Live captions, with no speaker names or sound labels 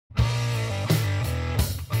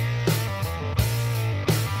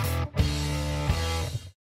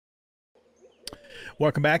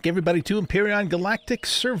Welcome back, everybody, to Empyrion Galactic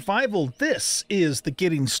Survival. This is the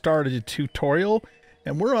Getting Started tutorial,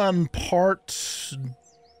 and we're on part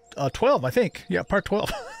 12, I think. Yeah, part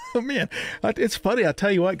 12. Oh, man. It's funny. I'll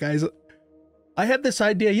tell you what, guys. I had this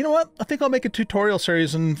idea. You know what? I think I'll make a tutorial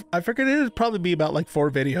series, and I figured it would probably be about like 4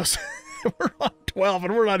 videos. We're on 12,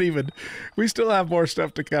 and we're not even... We still have more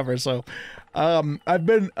stuff to cover, so... I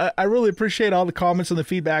really appreciate all the comments and the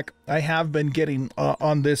feedback I have been getting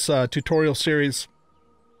on this tutorial series.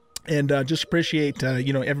 And just appreciate,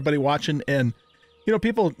 you know, everybody watching and, you know,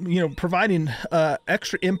 people, you know, providing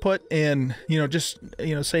extra input and, you know, just,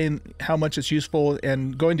 you know, saying how much it's useful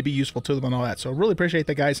and going to be useful to them and all that. So really appreciate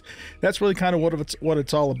that, guys. That's really kind of what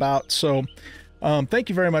it's all about. So thank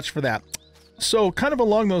you very much for that. So kind of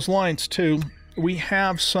along those lines, too, we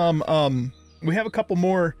have some, we have a couple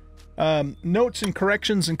more notes and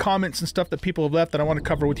corrections and comments and stuff that people have left that I want to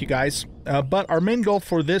cover with you guys. But our main goal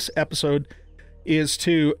for this episode is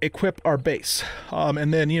to equip our base.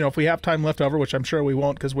 And then, you know, if we have time left over, which I'm sure we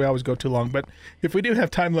won't because we always go too long, but if we do have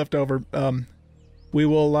time left over, we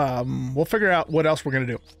will, we'll figure out what else we're going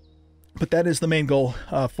to do. But that is the main goal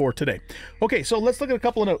for today. Okay, so let's look at a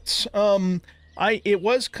couple of notes. It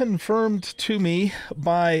was confirmed to me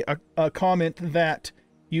by a comment that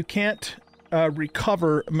you can't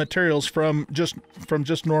recover materials from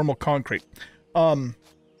just normal concrete.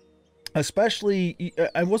 Especially,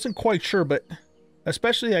 I wasn't quite sure, but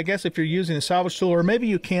especially, I guess, if you're using a salvage tool, or maybe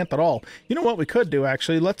you can't at all. You know what we could do,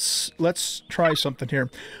 actually? Let's try something here.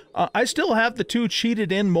 I still have the 2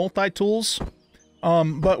 cheated in multi-tools,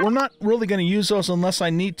 but we're not really going to use those unless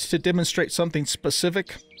I need to demonstrate something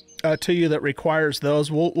specific to you that requires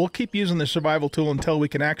those. We'll keep using the survival tool until we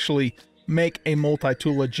can actually make a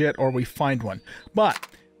multi-tool legit, or we find one. But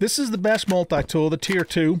this is the best multi-tool, the tier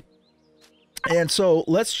 2. And so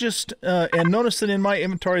let's just, and notice that in my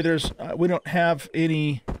inventory, there's, we don't have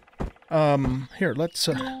any, here, let's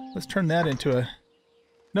turn that into a,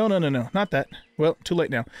 no, not that. Well, too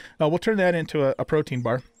late now. We'll turn that into a protein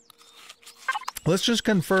bar. Let's just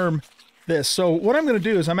confirm this. So what I'm going to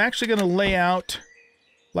do is I'm actually going to lay out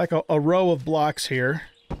like a row of blocks here.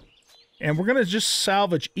 And we're going to just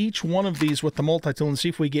salvage each one of these with the multi-tool and see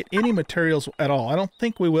if we get any materials at all. I don't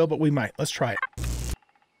think we will, but we might. Let's try it.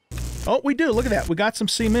 Oh, we do. Look at that. We got some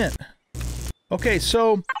cement. Okay,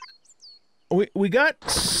 so we got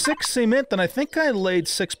 6 cement, and I think I laid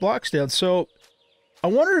 6 blocks down. So I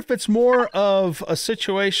wonder if it's more of a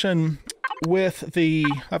situation with the...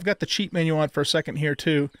 I've got the cheat menu on for a second here,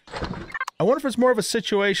 too. I wonder if it's more of a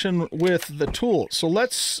situation with the tool. So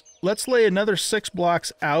let's lay another 6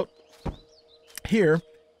 blocks out here.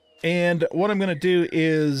 And what I'm going to do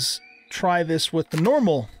is try this with the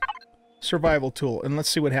normal survival tool, and let's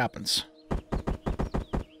see what happens.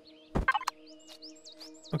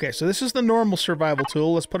 Okay, so this is the normal survival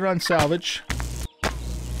tool. Let's put it on salvage.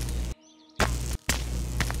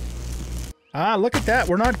 Ah, look at that.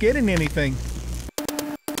 We're not getting anything.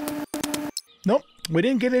 Nope, we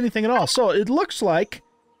didn't get anything at all. So it looks like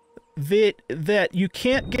that you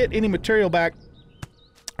can't get any material back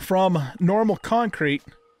from normal concrete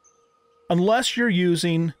unless you're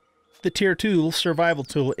using the tier 2 survival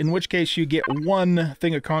tool, in which case you get 1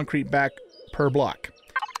 thing of concrete back per block.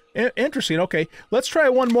 Interesting. Okay, let's try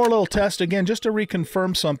one more little test again just to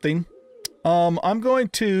reconfirm something. I'm going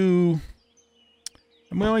to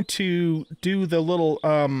do the little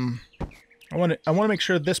I want to make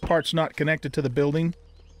sure this part's not connected to the building.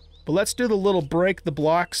 But let's do the little break the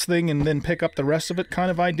blocks thing and then pick up the rest of it kind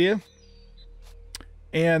of idea.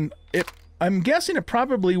 And I'm guessing it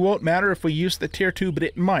probably won't matter if we use the tier 2, but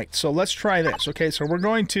it might. So let's try this. Okay, so we're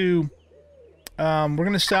going to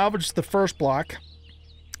salvage the first block,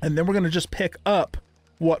 and then we're going to just pick up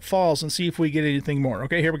what falls and see if we get anything more.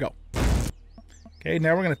 Okay, here we go. Okay,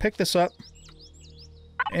 now we're going to pick this up,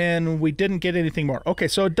 and we didn't get anything more. Okay,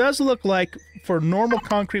 so it does look like for normal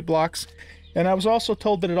concrete blocks, and I was also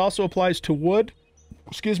told that it also applies to wood,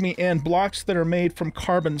 excuse me, and blocks that are made from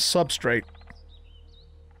carbon substrate.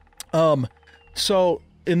 So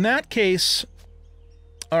in that case,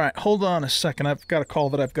 all right, hold on a second. I've got a call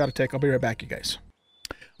that I've got to take. I'll be right back, you guys.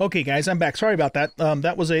 Okay, guys, I'm back. Sorry about that.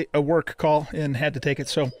 That was a work call and had to take it.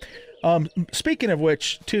 So, speaking of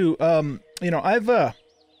which, too, you know,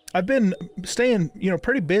 I've been staying, you know,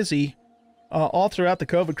 pretty busy, all throughout the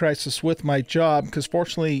COVID crisis with my job, because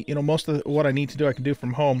fortunately, you know, most of what I need to do, I can do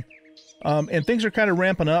from home. And things are kind of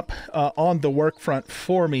ramping up, on the work front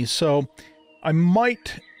for me. So I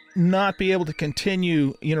might not be able to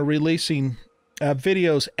continue, you know, releasing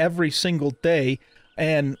videos every single day.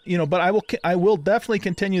 And, you know, but I will definitely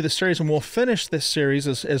continue the series, and we'll finish this series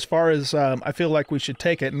as far as I feel like we should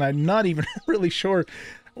take it. And I'm not even really sure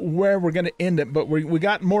where we're going to end it, but we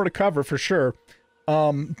got more to cover for sure.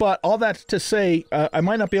 But all that to say, I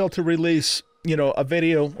might not be able to release, you know, a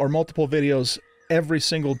video or multiple videos every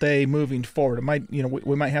single day moving forward. It might, you know,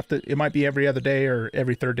 we might have to, it might be every other day or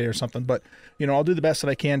every third day or something, but, you know, I'll do the best that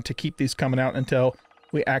I can to keep these coming out until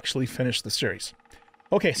we actually finish the series.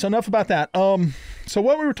 Okay, so enough about that. So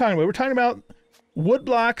what we were talking about, we were talking about wood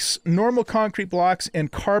blocks, normal concrete blocks,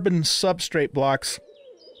 and carbon substrate blocks.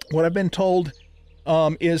 What I've been told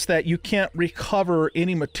is that you can't recover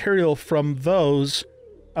any material from those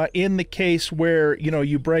in the case where, you know,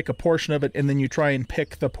 you break a portion of it and then you try and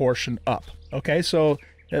pick the portion up. Okay, so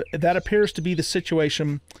that appears to be the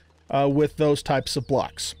situation with those types of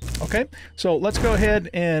blocks. Okay, so let's go ahead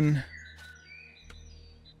and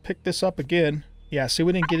pick this up again. Yeah, see,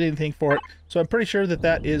 we didn't get anything for it, so I'm pretty sure that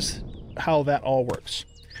that is how that all works.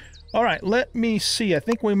 All right, let me see. I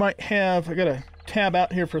think we might have, I got to tab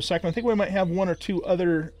out here for a second. I think we might have one or two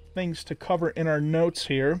other things to cover in our notes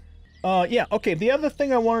here. Yeah, okay, the other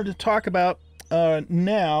thing I wanted to talk about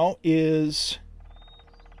now is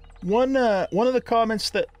one of the comments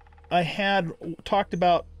that I had talked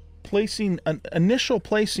about placing an initial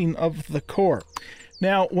placing of the core.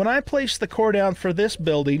 Now, when I placed the core down for this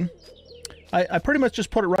building, I pretty much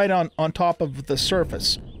just put it right on top of the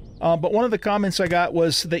surface. But one of the comments I got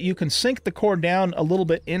was that you can sink the core down a little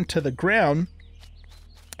bit into the ground.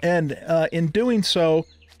 And in doing so,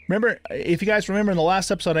 remember, if you guys remember in the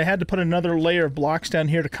last episode, I had to put another layer of blocks down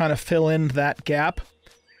here to kind of fill in that gap.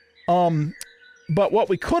 But what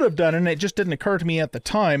we could have done, and it just didn't occur to me at the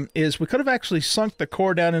time, is we could have actually sunk the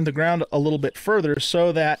core down in the ground a little bit further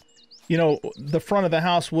so that, you know, the front of the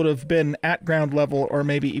house would have been at ground level or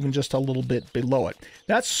maybe even just a little bit below it.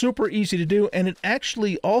 That's super easy to do, and it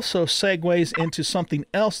actually also segues into something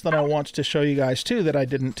else that I want to show you guys too that I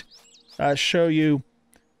didn't show you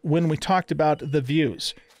when we talked about the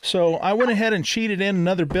views. So I went ahead and cheated in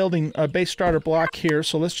another building base starter block here,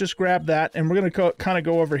 so let's just grab that, and we're going to kind of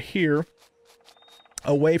go over here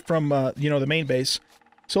away from, you know, the main base.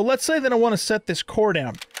 So let's say that I want to set this core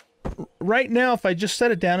down. Right now, if I just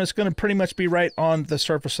set it down, it's going to pretty much be right on the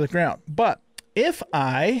surface of the ground. But if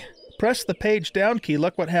I press the page down key,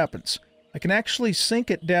 look what happens. I can actually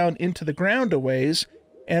sink it down into the ground a ways.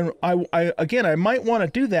 And again, I might want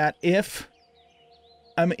to do that if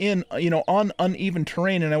I'm in, you know, on uneven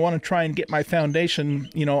terrain and I want to try and get my foundation,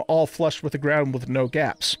 you know, all flush with the ground with no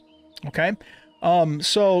gaps. Okay?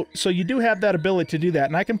 So you do have that ability to do that.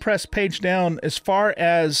 And I can press page down as far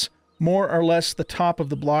as more or less the top of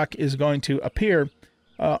the block is going to appear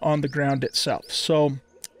on the ground itself. So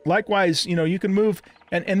likewise, you know, you can move,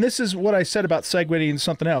 and this is what I said about segueing into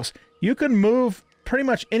something else. You can move pretty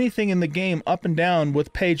much anything in the game up and down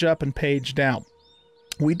with page up and page down.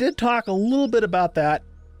 We did talk a little bit about that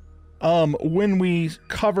when we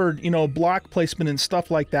covered, you know, block placement and stuff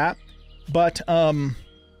like that. But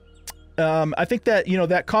I think that, you know,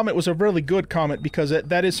 that comment was a really good comment because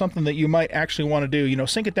that is something that you might actually want to do, you know,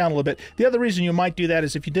 sink it down a little bit. The other reason you might do that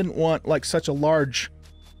is if you didn't want like such a large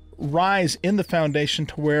rise in the foundation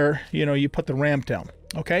to where, you know, you put the ramp down.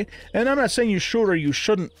 Okay. And I'm not saying you should or you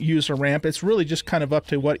shouldn't use a ramp. It's really just kind of up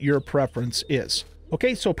to what your preference is.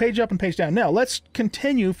 Okay. So page up and page down. Now let's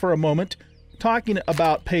continue for a moment talking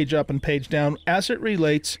about page up and page down as it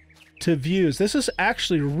relates to views. This is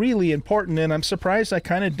actually really important, and I'm surprised I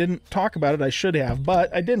kind of didn't talk about it. I should have,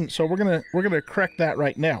 but I didn't. So we're gonna correct that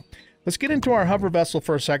right now. Let's get into our hover vessel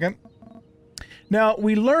for a second. Now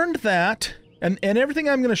we learned that, and everything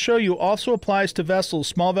I'm going to show you also applies to vessels,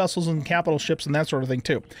 small vessels, and capital ships, and that sort of thing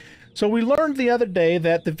too. So we learned the other day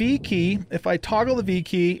that the V key, if I toggle the V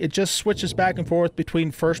key, it just switches back and forth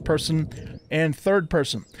between first person and third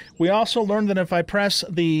person. We also learned that if I press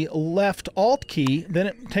the left Alt key, then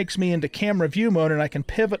it takes me into camera view mode and I can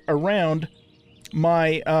pivot around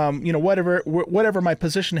my, you know, whatever my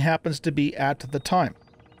position happens to be at the time.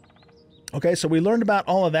 Okay, so we learned about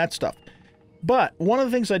all of that stuff. But one of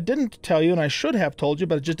the things I didn't tell you, and I should have told you,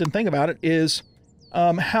 but I just didn't think about it, is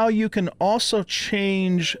how you can also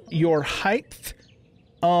change your height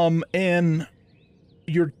and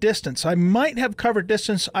your distance. I might have covered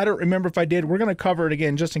distance. I don't remember if I did. We're going to cover it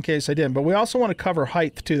again just in case I didn't. But we also want to cover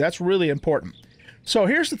height too. That's really important. So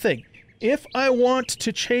here's the thing. If I want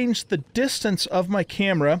to change the distance of my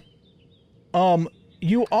camera,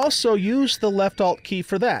 you also use the left Alt key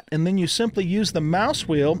for that. And then you simply use the mouse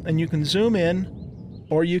wheel and you can zoom in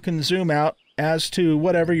or you can zoom out as to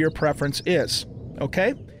whatever your preference is.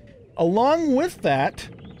 Okay? Along with that,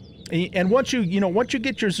 And once once you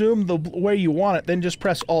get your zoom the way you want it, then just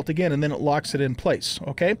press Alt again, and then it locks it in place,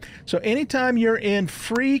 okay? So anytime you're in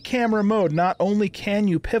free camera mode, not only can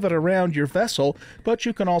you pivot around your vessel, but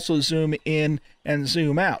you can also zoom in and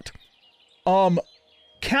zoom out.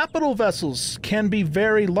 Capital vessels can be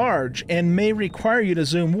very large and may require you to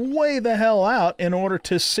zoom way the hell out in order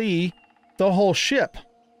to see the whole ship.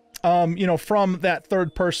 From that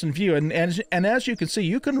third-person view. And as you can see,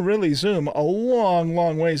 you can really zoom a long,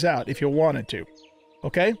 long ways out if you wanted to.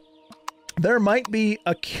 Okay? There might be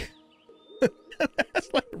a...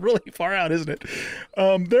 That's like really far out, isn't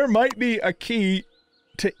it? There might be a key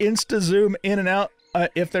to insta-zoom in and out.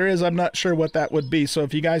 If there is, I'm not sure what that would be. So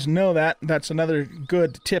if you guys know that, that's another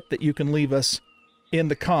good tip that you can leave us in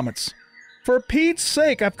the comments. For Pete's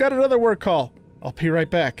sake, I've got another work call. I'll be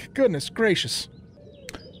right back. Goodness gracious.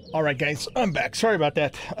 All right, guys, I'm back. Sorry about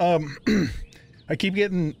that. I keep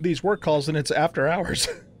getting these work calls, and it's after hours,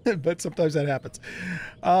 but sometimes that happens.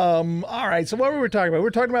 All right, so what were we talking about? We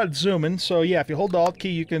were talking about zooming. So, yeah, if you hold the Alt key,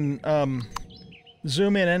 you can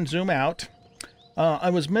zoom in and zoom out. I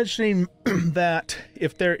was mentioning that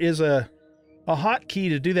if there is a hotkey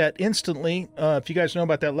to do that instantly, if you guys know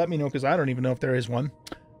about that, let me know, because I don't even know if there is one.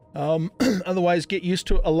 Otherwise, get used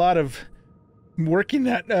to a lot of working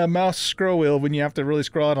that mouse scroll wheel when you have to really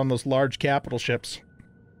scroll out on those large capital ships.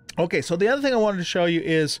 Okay, so the other thing I wanted to show you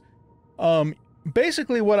is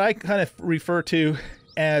basically what I kind of refer to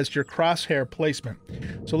as your crosshair placement.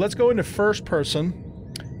 So let's go into first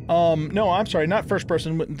person. No, I'm sorry, not first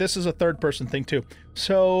person. This is a third person thing too.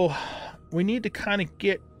 So we need to kind of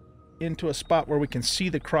get into a spot where we can see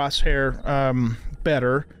the crosshair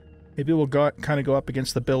better. Maybe we'll kind of go up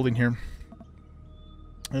against the building here.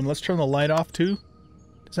 And let's turn the light off too.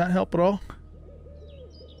 Does that help at all?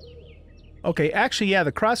 Okay, actually, yeah,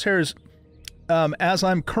 the crosshairs, as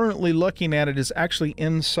I'm currently looking at it, is actually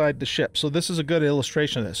inside the ship. So this is a good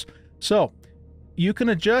illustration of this. So you can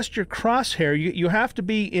adjust your crosshair. You have to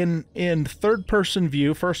be in third-person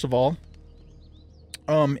view, first of all.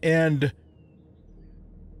 And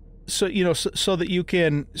so, so that you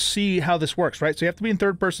can see how this works, right? So you have to be in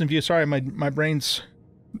third-person view. Sorry, my brain's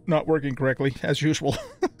not working correctly as usual.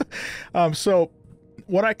 So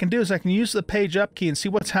what I can do is I can use the page up key and see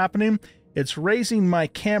what's happening. It's raising my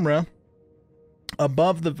camera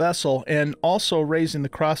above the vessel and also raising the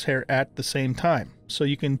crosshair at the same time. So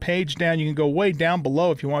you can page down, you can go way down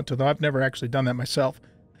below if you want to, though I've never actually done that myself.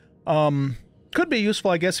 Could be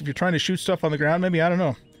useful, I guess, if you're trying to shoot stuff on the ground, maybe, I don't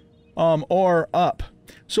know. Or up.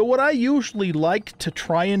 So what I usually like to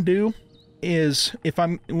try and do is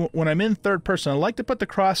when I'm in third person, I like to put the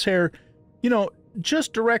crosshair,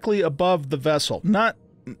 just directly above the vessel, not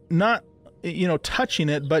touching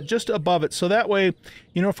it, but just above it. So that way,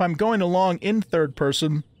 if I'm going along in third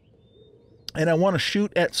person and I want to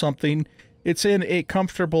shoot at something, it's in a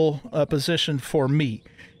comfortable position for me.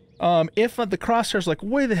 If the crosshair's like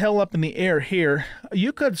way the hell up in the air here,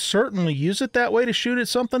 you could certainly use it that way to shoot at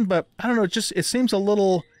something, but I don't know, it seems a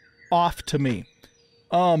little off to me.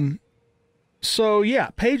 So yeah,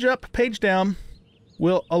 page up, page down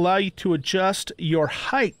will allow you to adjust your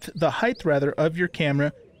height, the height rather, of your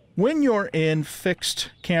camera when you're in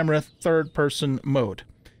fixed camera third person mode.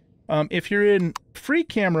 If you're in free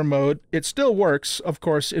camera mode, it still works, of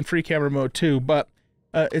course, in free camera mode too, but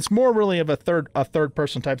it's more really of a third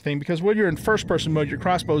person type thing, because when you're in first person mode, your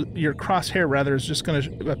crosshair rather is just going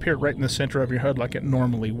to appear right in the center of your HUD like it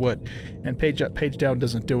normally would, and page up, page down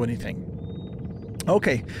doesn't do anything.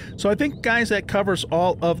 Okay, so I think, guys, that covers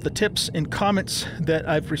all of the tips and comments that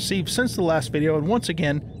I've received since the last video, and once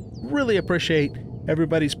again, really appreciate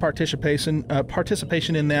everybody's participation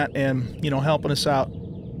in that, and helping us out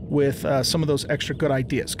with some of those extra good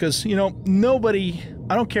ideas, because nobody,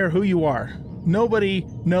 I don't care who you are, nobody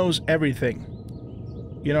knows everything.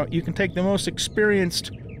 You can take the most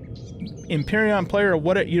experienced Empyrion player, or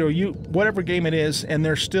whatever game it is, and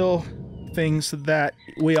there's still things that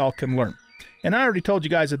we all can learn. And I already told you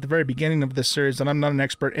guys at the very beginning of this series that I'm not an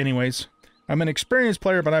expert anyways. I'm an experienced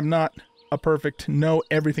player, but I'm not a perfect know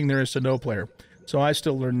everything there is to know player. So I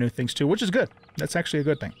still learn new things too, which is good. That's actually a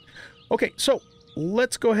good thing. Okay, so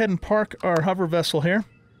let's go ahead and park our hover vessel here.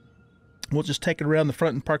 We'll just take it around the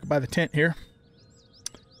front and park it by the tent here.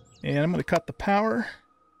 And I'm going to cut the power.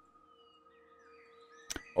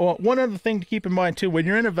 Oh, one other thing to keep in mind too, when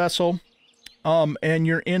you're in a vessel, and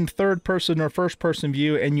you're in third person or first person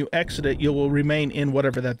view and you exit it, you will remain in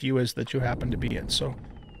whatever that view is that you happen to be in. So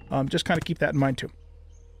just kind of keep that in mind too.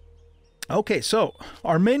 Okay, so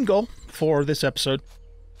our main goal for this episode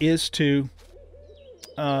is to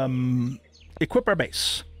equip our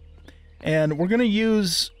base. And we're going to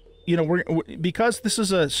use you know, because this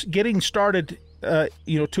is a getting started,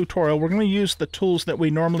 you know, tutorial, we're going to use the tools that we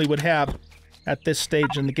normally would have at this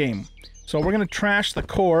stage in the game. So we're going to trash the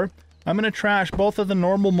core. I'm going to trash both of the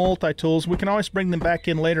normal multi-tools. We can always bring them back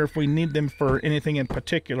in later if we need them for anything in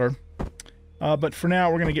particular. But for now,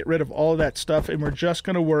 we're going to get rid of all of that stuff, and we're just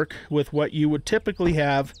going to work with what you would typically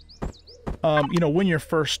have, you know, when you're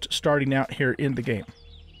first starting out here in the game.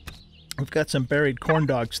 We've got some buried corn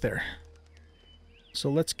dogs there. So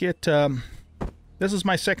let's get, this is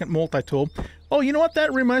my second multi-tool. Oh, you know what?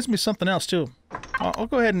 That reminds me of something else, too. I'll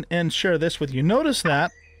go ahead and share this with you. Notice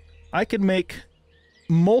that I can make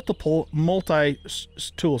multiple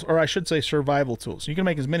multi-tools, or I should say survival tools. You can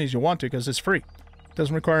make as many as you want to because it's free. It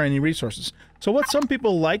doesn't require any resources. So what some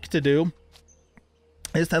people like to do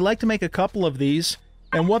is they like to make a couple of these,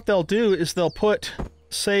 and what they'll do is they'll put,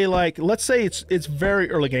 say, like, let's say it's very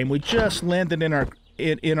early game. We just landed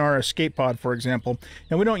in our escape pod, for example,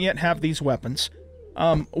 and we don't yet have these weapons.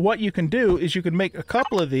 What you can do is you can make a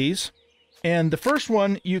couple of these, and the first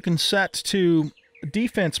one you can set to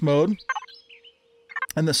defense mode,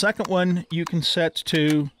 and the second one you can set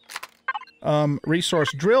to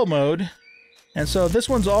resource drill mode. And so this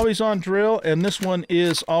one's always on drill, and this one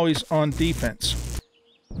is always on defense.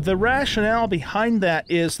 The rationale behind that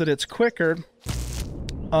is that it's quicker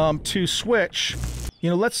to switch. You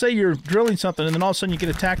know, let's say you're drilling something and then all of a sudden you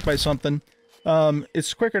get attacked by something.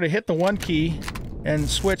 It's quicker to hit the one key and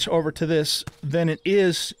switch over to this than it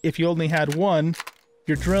is if you only had one.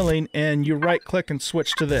 You're drilling and you right click and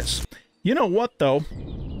switch to this. You know what though?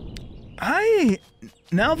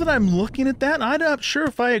 Now that I'm looking at that, I'm not sure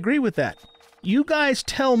if I agree with that. You guys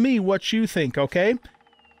tell me what you think, okay?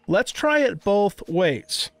 Let's try it both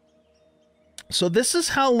ways. So this is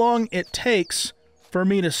how long it takes for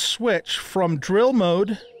me to switch from drill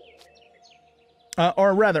mode,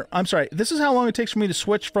 or rather, I'm sorry, this is how long it takes for me to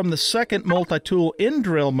switch from the second multi-tool in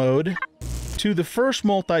drill mode to the first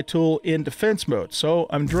multi-tool in defense mode. So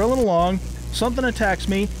I'm drilling along, something attacks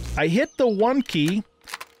me, I hit the one key.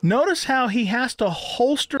 Notice how he has to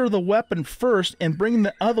holster the weapon first and bring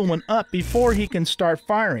the other one up before he can start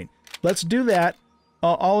firing. Let's do that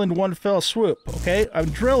all in one fell swoop, okay? I'm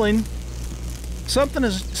drilling.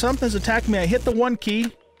 Something's attacking me. I hit the one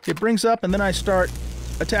key, it brings up, and then I start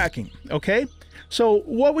attacking, okay? So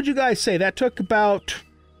what would you guys say? That took about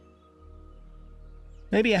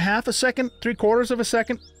maybe a half a second, 3/4 of a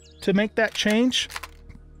second to make that change.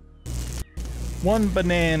 1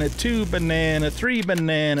 banana, 2 banana, 3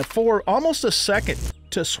 banana, 4, almost a second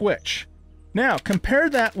to switch. Now, compare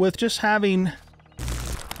that with just having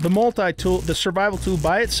the multi-tool, the survival tool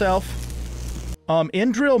by itself,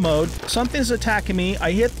 in drill mode. Something's attacking me.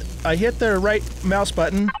 I hit the right mouse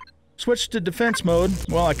button, switch to defense mode.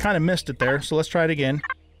 Well, I kind of missed it there, so let's try it again.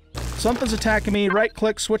 Something's attacking me, right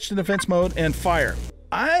click, switch to defense mode, and fire.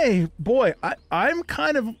 I'm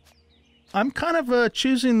kind of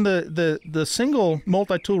choosing the single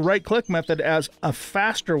multi-tool right-click method as a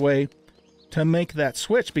faster way to make that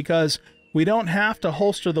switch, because we don't have to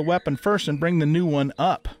holster the weapon first and bring the new one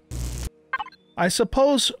up. I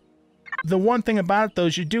suppose the one thing about it, though,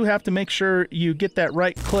 is you do have to make sure you get that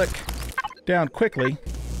right-click down quickly.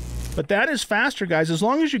 But that is faster, guys. As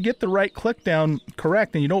long as you get the right-click down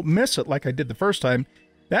correct and you don't miss it like I did the first time,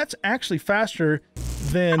 that's actually faster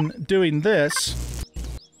than doing this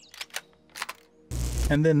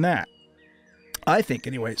and then that, I think,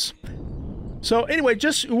 anyways. So anyway,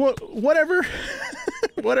 just whatever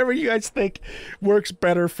whatever you guys think works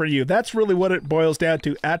better for you. That's really what it boils down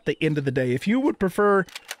to at the end of the day. If you would prefer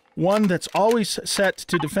one that's always set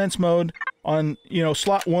to defense mode on, you know,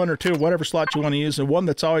 slot 1 or 2, whatever slot you want to use, and one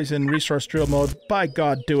that's always in resource drill mode, by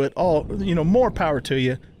God, do it. All, you know, more power to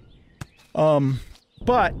you.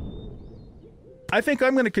 But I think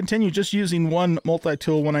I'm going to continue just using one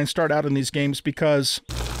multi-tool when I start out in these games, because,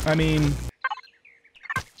 I mean,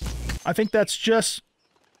 I think that's just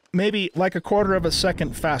maybe like 1/4 of a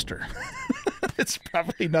second faster. It's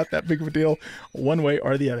probably not that big of a deal one way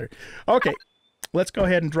or the other. Okay, let's go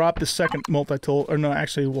ahead and drop the second multi-tool. Or no,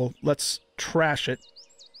 actually, let's trash it.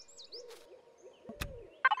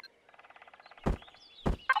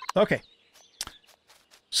 Okay.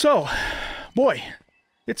 So, boy,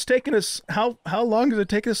 it's taken us, how long does it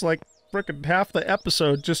take us? Like frickin' half the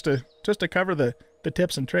episode just to cover the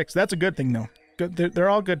tips and tricks. That's a good thing, though. Good, they're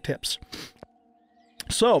all good tips.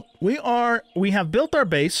 So we have built our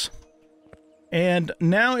base, and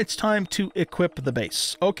now it's time to equip the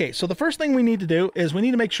base. Okay, so the first thing we need to do is we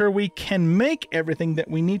need to make sure we can make everything that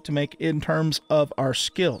we need to make in terms of our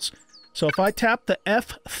skills. So if I tap the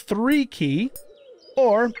F3 key,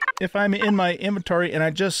 Or if I'm in my inventory and I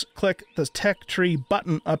just click the tech tree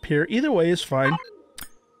button up here, either way is fine.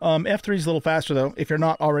 F3 is a little faster though, if you're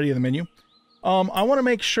not already in the menu. I want to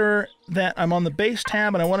make sure that I'm on the base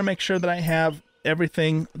tab, and I want to make sure that I have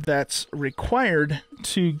everything that's required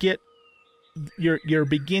to get your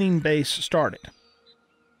beginning base started.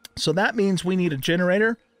 So that means we need a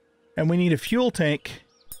generator, and we need a fuel tank,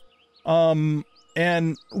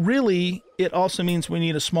 and really it also means we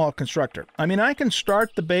need a small constructor. I mean, I can start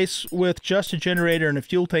the base with just a generator and a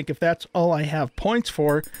fuel tank if that's all I have points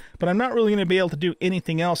for, but I'm not really going to be able to do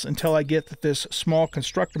anything else until I get this small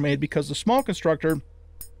constructor made, because the small constructor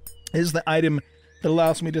is the item that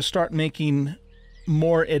allows me to start making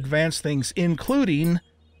more advanced things, including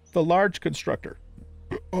the large constructor.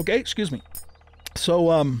 Okay, excuse me.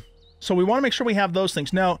 So so we want to make sure we have those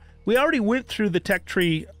things. Now, we already went through the tech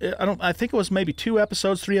tree. I think it was maybe 3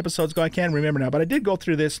 episodes ago. I can't remember now, but I did go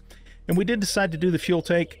through this, and we did decide to do the fuel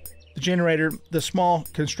tank, the generator, the small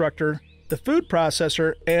constructor, the food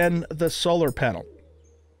processor, and the solar panel.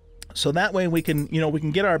 So that way we can, we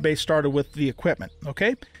can get our base started with the equipment.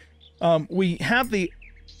 Okay, we have the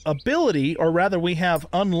ability, or rather, we have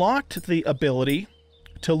unlocked the ability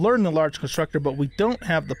to learn the large constructor, but we don't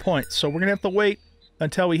have the points. So we're gonna have to wait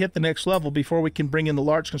until we hit the next level before we can bring in the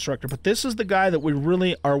large constructor. But this is the guy that we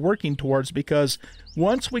really are working towards, because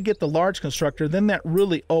once we get the large constructor, then that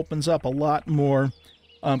really opens up a lot more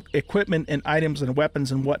equipment and items and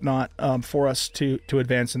weapons and whatnot for us to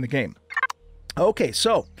advance in the game. Okay,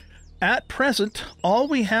 so at present, all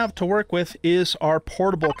we have to work with is our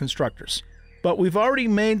portable constructors. But we've already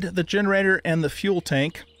made the generator and the fuel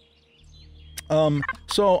tank.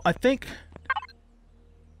 So I think...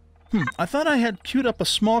 I thought I had queued up a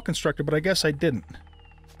small constructor, but I guess I didn't.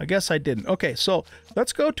 Okay, so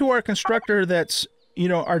let's go to our constructor that's,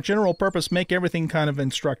 our general purpose, make everything kind of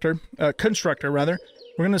constructor, rather.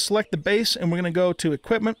 We're going to select the base, and we're going to go to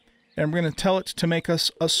equipment, and we're going to tell it to make us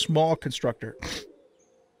a small constructor.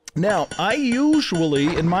 Now, I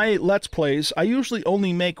usually, in my Let's Plays, I usually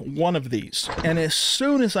only make one of these. And as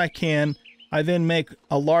soon as I can, I then make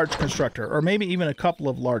a large constructor, or maybe even a couple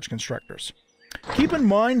of large constructors. Keep in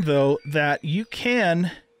mind, though, that you can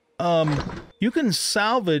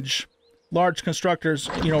salvage large constructors,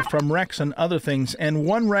 from wrecks and other things. And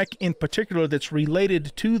one wreck in particular that's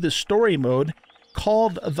related to the story mode,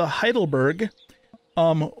 called the Heidelberg,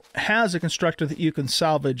 has a constructor that you can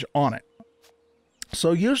salvage on it.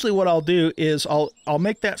 So usually what I'll do is I'll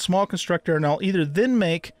make that small constructor, and I'll either then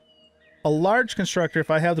make a large constructor if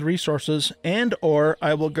I have the resources, and or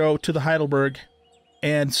I will go to the Heidelberg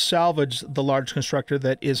and salvage the large constructor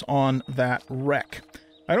that is on that wreck.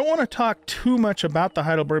 I don't want to talk too much about the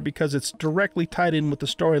Heidelberg because it's directly tied in with the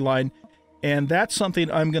storyline, and that's something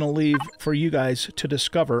I'm going to leave for you guys to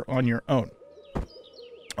discover on your own.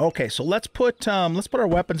 Okay, so let's put our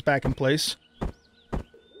weapons back in place,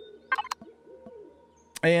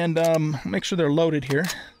 and make sure they're loaded here.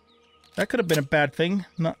 That could have been a bad thing,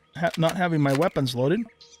 not having my weapons loaded.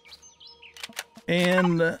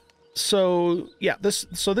 And so yeah, this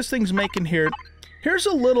thing's making here. Here's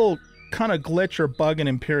a little kind of glitch or bug in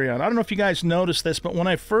Empyrion. I don't know if you guys noticed this, but when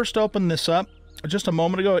I first opened this up just a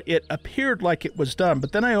moment ago, it appeared like it was done.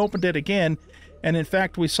 But then I opened it again, and in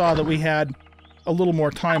fact, we saw that we had a little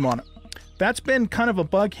more time on it. That's been kind of a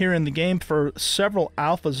bug here in the game for several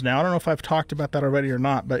alphas now. I don't know if I've talked about that already or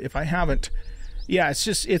not, but if I haven't, yeah, it's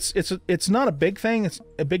just it's not a big thing. It's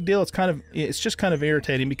a big deal. It's just kind of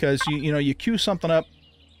irritating because you queue something up,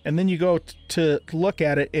 and then you go to look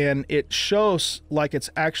at it, and it shows like it's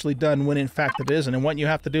actually done when in fact it isn't. And what you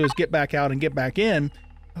have to do is get back out and get back in.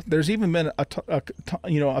 There's even been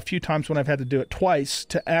a few times when I've had to do it twice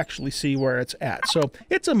to actually see where it's at. So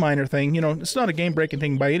it's a minor thing. It's not a game-breaking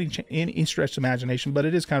thing by any stretch of imagination, but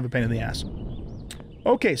it is kind of a pain in the ass.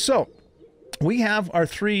 Okay, so we have our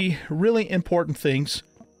 3 really important things,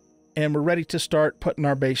 and we're ready to start putting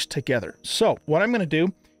our base together. So what I'm going to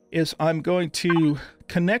do is I'm going to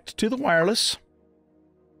connect to the wireless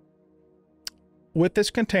with this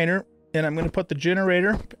container, and I'm going to put the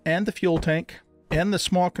generator and the fuel tank and the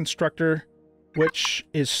small constructor, which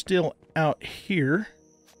is still out here.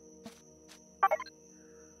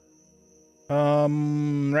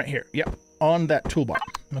 Right here. Yep, on that toolbar.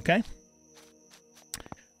 Okay.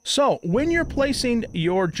 So, when you're placing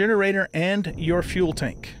your generator and your fuel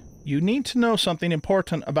tank, you need to know something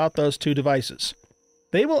important about those 2 devices.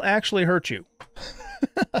 They will actually hurt you.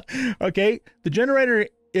 Okay? The generator,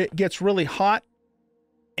 it gets really hot,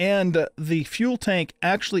 and the fuel tank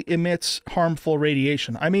actually emits harmful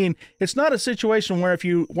radiation. I mean, it's not a situation where if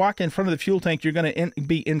you walk in front of the fuel tank, you're going to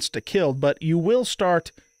be insta-killed, but you will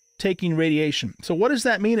start taking radiation. So what does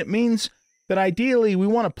that mean? It means that ideally we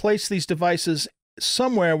want to place these devices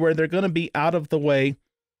somewhere where they're going to be out of the way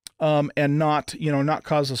and not, not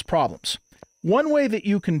cause us problems. One way that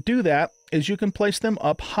you can do that is you can place them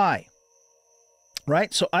up high,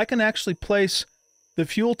 right? So I can actually place the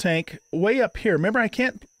fuel tank way up here. Remember, I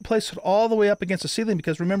can't place it all the way up against the ceiling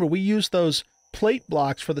because remember, we use those plate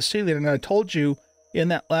blocks for the ceiling, and I told you in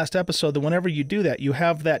that last episode that whenever you do that, you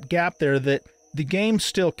have that gap there that the game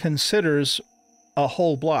still considers a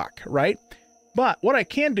whole block, right? But what I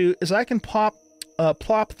can do is I can plop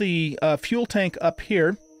the fuel tank up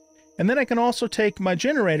here, and then I can also take my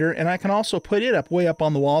generator and I can also put it up way up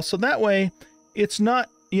on the wall. So that way it's not,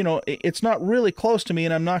 it's not really close to me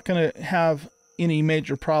and I'm not going to have any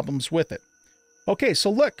major problems with it. Okay, so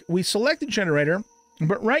look, we selected generator,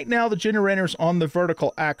 but right now the generator's on the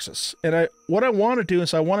vertical axis. And what I want to do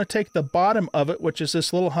is I want to take the bottom of it, which is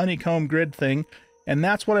this little honeycomb grid thing, and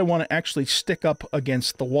that's what I want to actually stick up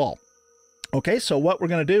against the wall. Okay, so what we're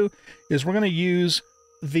going to do is we're going to use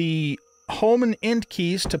the home and end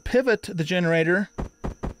keys to pivot the generator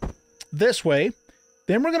this way.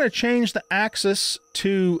 Then we're going to change the axis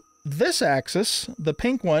to this axis, the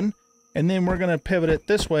pink one, and then we're going to pivot it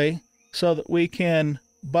this way so that we can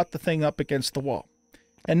butt the thing up against the wall.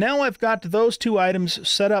 And now I've got those two items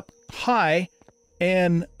set up high,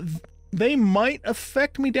 and they might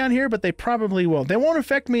affect me down here, but they probably won't. They won't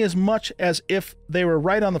affect me as much as if they were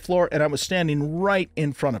right on the floor and I was standing right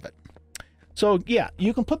in front of it. So yeah,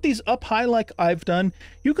 you can put these up high like I've done.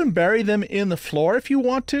 You can bury them in the floor if you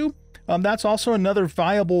want to. That's also another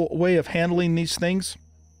viable way of handling these things.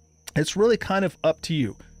 It's really kind of up to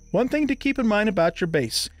you. One thing to keep in mind about your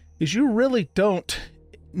base is you really don't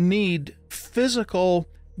need physical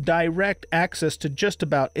direct access to just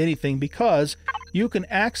about anything, because you can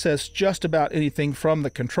access just about anything from the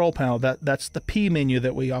control panel. That's the P menu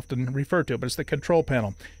that we often refer to, but it's the control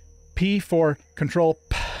panel. P for control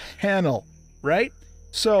panel, right?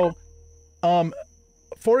 So,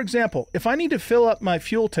 for example, if I need to fill up my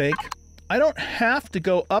fuel tank, I don't have to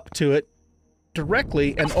go up to it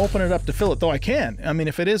directly and open it up to fill it, though I can. I mean,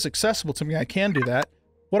 if it is accessible to me, I can do that.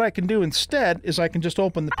 What I can do instead is I can just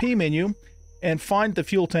open the P menu and find the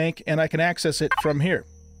fuel tank, and I can access it from here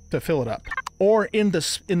to fill it up. Or in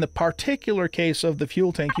the particular case of the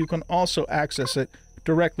fuel tank, you can also access it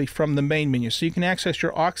directly from the main menu. So you can access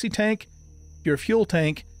your oxy tank, your fuel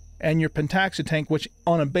tank, and your pentaxy tank, which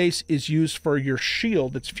on a base is used for your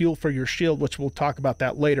shield. It's fuel for your shield, which we'll talk about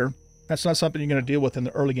that later. That's not something you're going to deal with in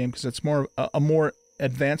the early game because it's more a more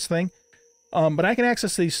advanced thing. But I can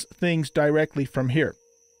access these things directly from here.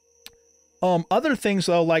 Other things,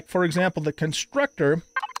 though, like, for example, the constructor,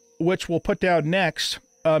 which we'll put down next,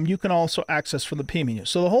 you can also access from the P menu.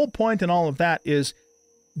 So the whole point in all of that is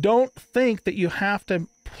don't think that you have to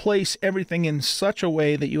place everything in such a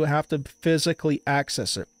way that you have to physically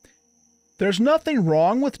access it. There's nothing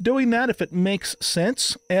wrong with doing that if it makes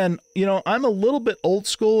sense. And, I'm a little bit old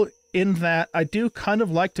school in that I do kind of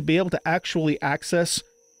like to be able to actually access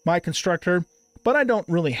my constructor, but I don't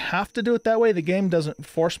really have to do it that way. The game doesn't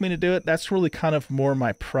force me to do it. That's really kind of more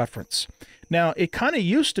my preference. Now, it kind of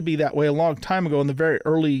used to be that way a long time ago in the very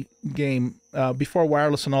early game, before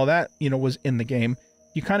wireless and all that, was in the game.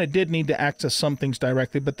 You kind of did need to access some things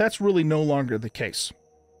directly, but that's really no longer the case.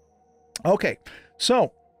 Okay,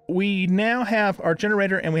 so we now have our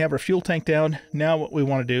generator and we have our fuel tank down. Now what we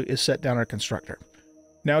want to do is set down our constructor.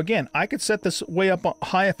 Now again, I could set this way up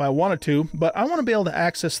high if I wanted to, but I want to be able to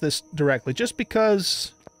access this directly just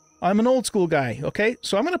because I'm an old school guy, okay?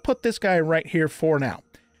 So I'm going to put this guy right here for now.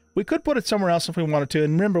 We could put it somewhere else if we wanted to,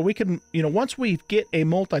 and remember, we can, once we get a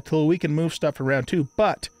multi-tool, we can move stuff around too,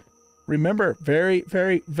 but remember, very,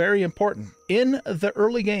 very, very important, in the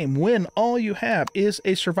early game, when all you have is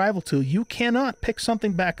a survival tool, you cannot pick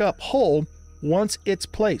something back up whole once it's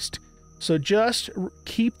placed. So just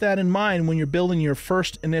keep that in mind when you're building your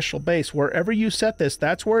first initial base. Wherever you set this,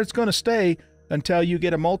 that's where it's going to stay until you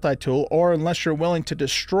get a multi-tool, or unless you're willing to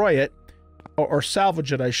destroy it, or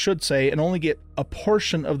salvage it, I should say, and only get a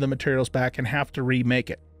portion of the materials back and have to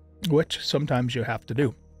remake it, which sometimes you have to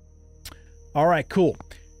do. All right, cool.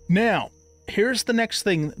 Now, here's the next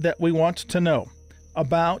thing that we want to know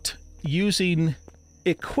about using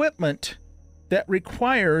equipment that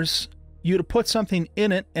requires you to put something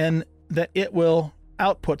in it and that it will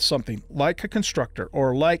output something, like a constructor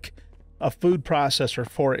or like a food processor,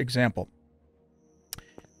 for example.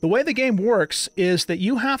 The way the game works is that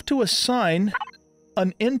you have to assign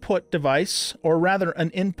an input device, or rather an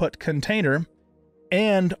input container,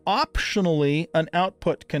 and optionally an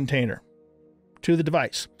output container to the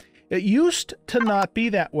device. It used to not be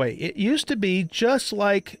that way. It used to be just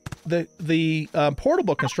like the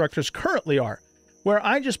portable constructors currently are, where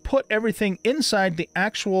I just put everything inside the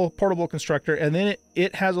actual portable constructor, and then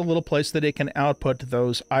it has a little place that it can output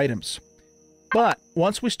those items. But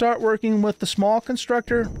once we start working with the small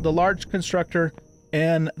constructor, the large constructor,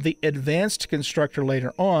 and the advanced constructor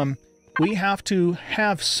later on, we have to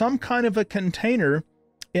have some kind of a container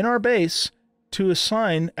in our base to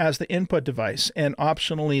assign as the input device and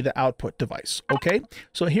optionally the output device. Okay,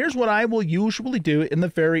 so here's what I will usually do in the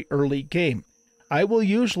very early game. I will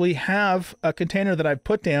usually have a container that I've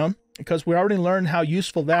put down, because we already learned how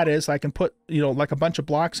useful that is. I can put, you know, like a bunch of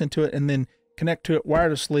blocks into it and then connect to it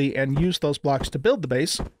wirelessly and use those blocks to build the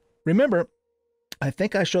base. Remember, I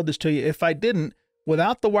think I showed this to you. If I didn't,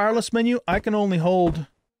 without the wireless menu, I can only hold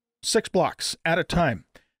 6 blocks at a time.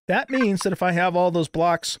 That means that if I have all those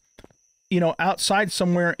blocks, you know, outside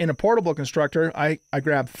somewhere in a portable constructor, I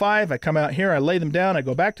grab 5, I come out here, I lay them down, I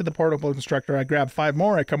go back to the portable constructor, I grab 5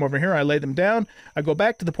 more, I come over here, I lay them down, I go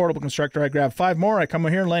back to the portable constructor, I grab 5 more, I come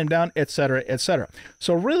over here and lay them down, etc., etc.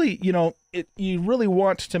 So really, you know, you really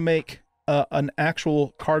want to make an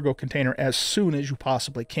actual cargo container as soon as you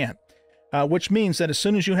possibly can. Which means that as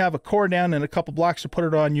soon as you have a core down and a couple blocks to put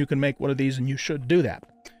it on, you can make one of these, and you should do that.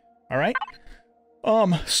 All right?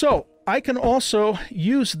 So I can also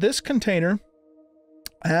use this container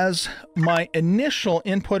as my initial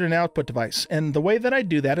input and output device. And the way that I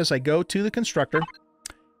do that is I go to the constructor,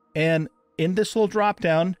 and in this little drop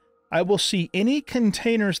down, I will see any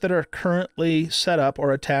containers that are currently set up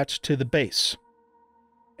or attached to the base.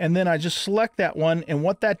 And then I just select that one, and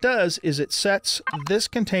what that does is it sets this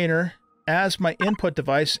container as my input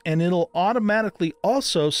device, and it'll automatically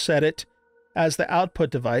also set it as the output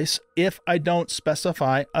device if I don't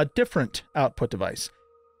specify a different output device.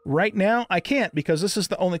 Right now, I can't, because this is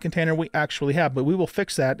the only container we actually have, but we will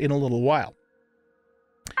fix that in a little while.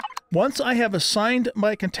 Once I have assigned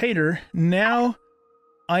my container, now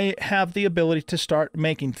I have the ability to start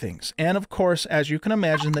making things. And of course, as you can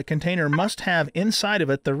imagine, the container must have inside of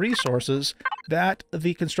it the resources that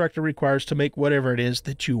the constructor requires to make whatever it is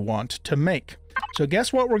that you want to make. So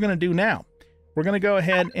guess what we're going to do now? We're going to go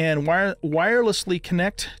ahead and wirelessly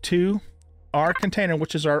connect to our container,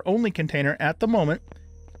 which is our only container at the moment.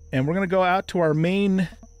 And we're going to go out to our main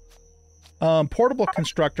portable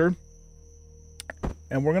constructor.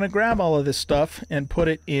 And we're going to grab all of this stuff and put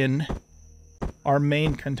it in our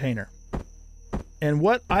main container. And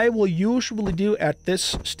what I will usually do at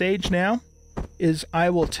this stage now is I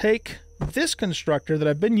will take this constructor that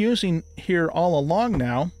I've been using here all along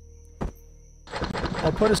now.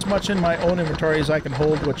 I'll put as much in my own inventory as I can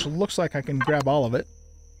hold, which looks like I can grab all of it.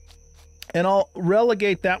 And I'll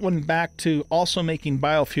relegate that one back to also making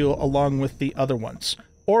biofuel along with the other ones.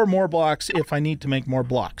 Or more blocks if I need to make more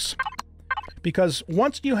blocks. Because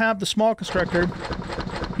once you have the small constructor,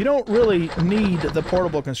 you don't really need the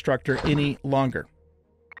portable constructor any longer.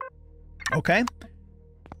 Okay?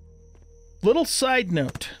 Little side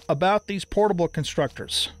note about these portable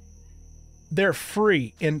constructors. They're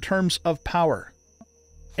free in terms of power.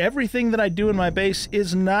 Everything that I do in my base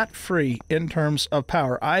is not free in terms of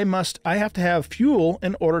power. I have to have fuel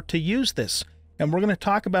in order to use this. And we're going to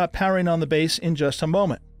talk about powering on the base in just a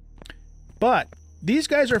moment. But these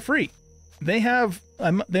guys are free. They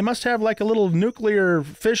must have like a little nuclear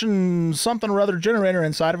fission something or other generator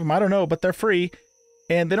inside of them. I don't know, but they're free.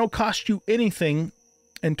 And they don't cost you anything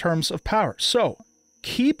in terms of power. So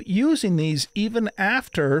keep using these even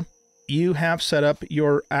after you have set up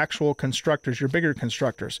your actual constructors, your bigger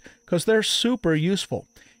constructors, because they're super useful.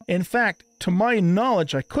 In fact, to my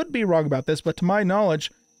knowledge, I could be wrong about this, but to my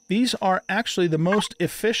knowledge, these are actually the most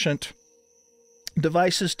efficient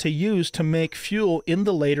devices to use to make fuel in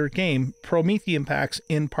the later game, promethium packs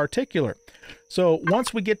in particular. So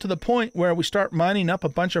once we get to the point where we start mining up a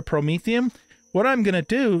bunch of promethium, what I'm going to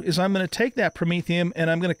do is I'm going to take that promethium and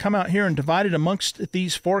I'm going to come out here and divide it amongst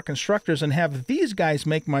these 4 constructors and have these guys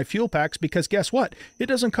make my fuel packs, because guess what? It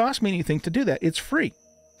doesn't cost me anything to do that. It's free,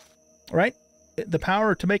 right? The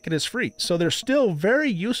power to make it is free. So they're still very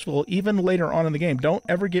useful even later on in the game. Don't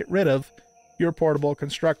ever get rid of your portable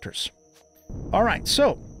constructors. All right,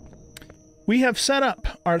 so we have set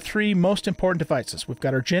up our 3 most important devices. We've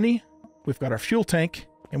got our Jenny, we've got our fuel tank,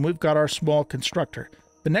 and we've got our small constructor.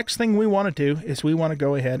 The next thing we want to do is we want to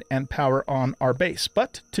go ahead and power on our base.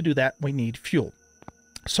 But to do that, we need fuel.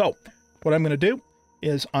 So what I'm going to do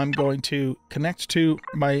is I'm going to connect to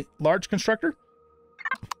my large constructor.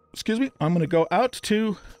 Excuse me. I'm going to go out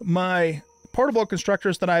to my portable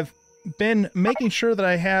constructors that I've been making sure that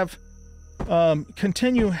I have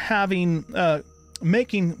continue having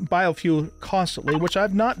making biofuel constantly, which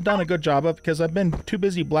I've not done a good job of because I've been too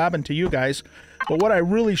busy blabbing to you guys. But what I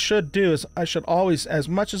really should do is I should always, as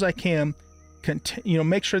much as I can,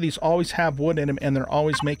 make sure these always have wood in them and they're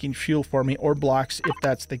always making fuel for me, or blocks if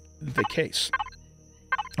that's the case.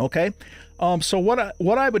 Okay, so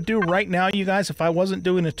what I would do right now, you guys, if I wasn't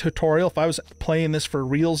doing a tutorial, if I was playing this for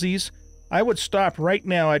realsies, I would stop right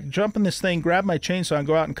now. I'd jump in this thing, grab my chainsaw, and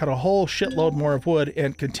go out and cut a whole shitload more of wood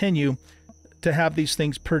and continue to have these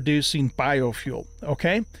things producing biofuel.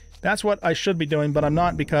 Okay, that's what I should be doing, but I'm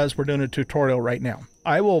not because we're doing a tutorial right now.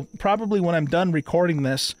 I will probably, when I'm done recording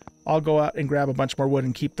this, I'll go out and grab a bunch more wood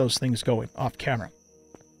and keep those things going off camera.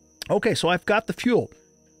 Okay, so I've got the fuel.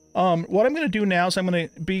 What I'm going to do now is I'm going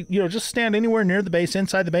to be, just stand anywhere near the base,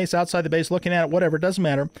 inside the base, outside the base, looking at it, whatever, it doesn't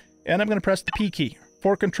matter. And I'm going to press the P key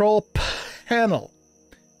for control panel.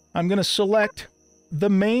 I'm going to select the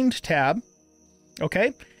main tab.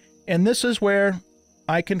 Okay, and this is where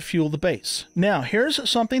I can fuel the base. Now, here's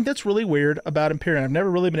something that's really weird about Empyrion. I've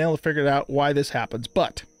never really been able to figure out why this happens,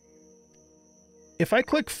 but if I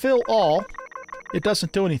click fill all, it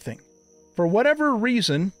doesn't do anything. For whatever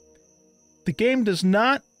reason, the game does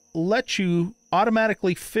not let you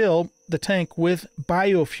automatically fill the tank with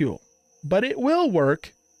biofuel, but it will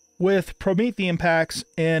work with Promethean packs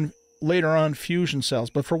and later on fusion cells.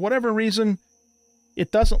 But for whatever reason,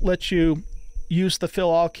 it doesn't let you use the fill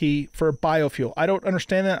all key for biofuel. I don't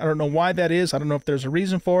understand that. I don't know why that is. I don't know if there's a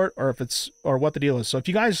reason for it or what the deal is. So if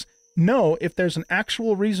you guys know if there's an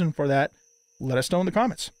actual reason for that, let us know in the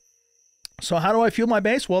comments. So how do I fuel my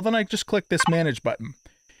base? Well, then I just click this manage button.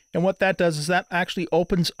 And what that does is that actually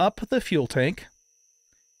opens up the fuel tank.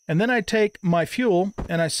 And then I take my fuel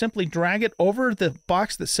and I simply drag it over the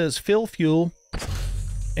box that says fill fuel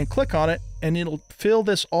and click on it, and it'll fill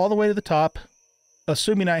this all the way to the top,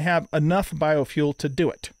 assuming I have enough biofuel to do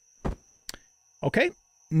it. Okay,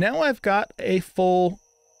 now I've got a full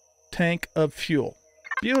tank of fuel.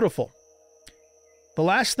 Beautiful. The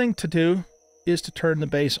last thing to do is to turn the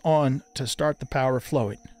base on to start the power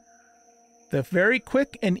flowing. The very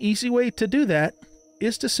quick and easy way to do that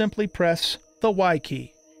is to simply press the Y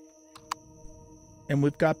key. And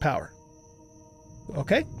we've got power.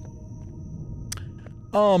 Okay?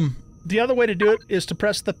 The other way to do it is to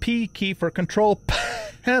press the P key for control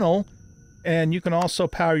panel, and you can also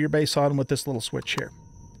power your base on with this little switch here.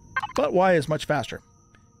 But Y is much faster.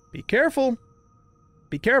 Be careful.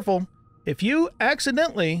 Be careful. If you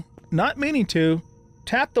accidentally, not meaning to,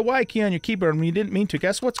 tap the Y key on your keyboard when you didn't mean to,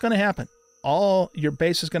 guess what's going to happen? All your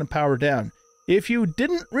base is going to power down. If you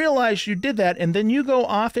didn't realize you did that, and then you go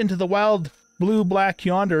off into the wild blue black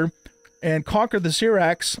yonder and conquer the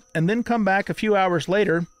Xerax, and then come back a few hours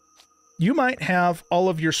later, you might have all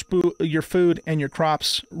of your food and your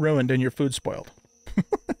crops ruined and your food spoiled.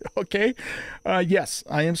 Okay? Yes,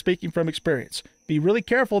 I am speaking from experience. Be really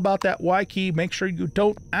careful about that Y key. Make sure you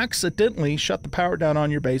don't accidentally shut the power down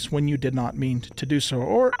on your base when you did not mean to do so,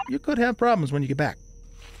 or you could have problems when you get back.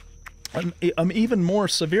 An even more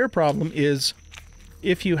severe problem is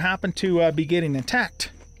if you happen to be getting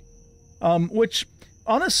attacked, which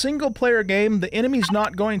on a single player game, the enemy's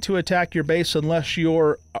not going to attack your base unless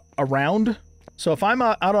you're around. So if I'm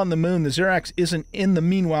out on the moon, the Xerax isn't in the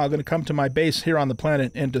meanwhile going to come to my base here on the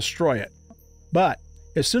planet and destroy it. But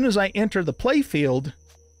as soon as I enter the playfield,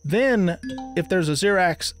 then if there's a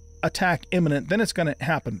Xerax attack imminent, then it's going to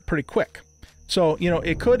happen pretty quick. So,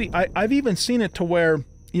 it could, I've even seen it to where,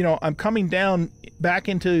 I'm coming down back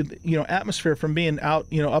into, atmosphere from being out,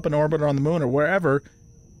 up in orbit or on the moon or wherever,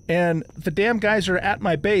 and the damn guys are at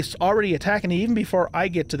my base already attacking me even before I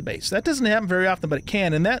get to the base. That doesn't happen very often, but it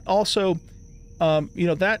can. And that also,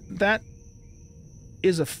 that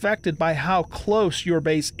is affected by how close your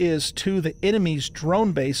base is to the enemy's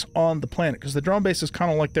drone base on the planet. Because the drone base is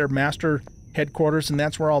kind of like their master headquarters, and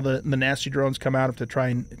that's where all the nasty drones come out of to try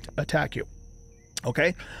and attack you.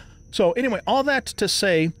 Okay? So anyway, all that to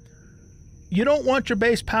say, you don't want your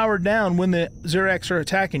base powered down when the Xerax are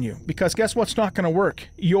attacking you, because guess what's not going to work?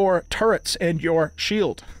 Your turrets and your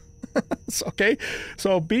shield. Okay?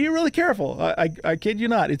 So be really careful. I kid you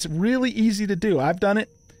not. It's really easy to do. I've done it.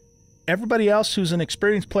 Everybody else who's an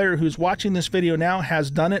experienced player who's watching this video now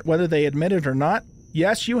has done it, whether they admit it or not.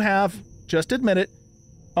 Yes, you have. Just admit it.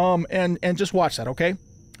 And just watch that, okay?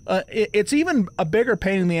 It's even a bigger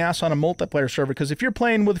pain in the ass on a multiplayer server, because if you're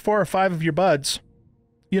playing with 4 or 5 of your buds,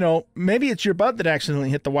 maybe it's your bud that accidentally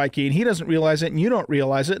hit the Y key and he doesn't realize it and you don't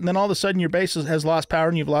realize it, and then all of a sudden your base has lost power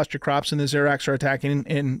and you've lost your crops and the Xerax are attacking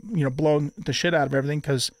and blowing the shit out of everything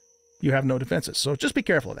because you have no defenses. So just be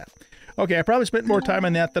careful of that. Okay, I probably spent more time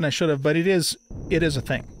on that than I should have, but it is a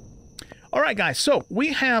thing. All right, guys, so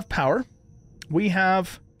we have power. we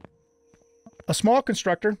have a small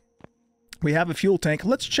constructor. We have a fuel tank.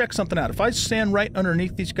 Let's check something out. If I stand right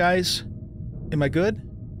underneath these guys, am I good?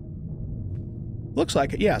 Looks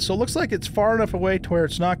like it, yeah. So it looks like it's far enough away to where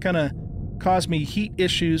it's not going to cause me heat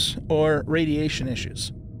issues or radiation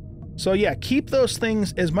issues. So yeah, keep those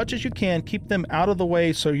things as much as you can. Keep them out of the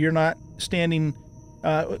way so you're not standing,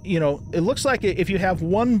 you know, it looks like if you have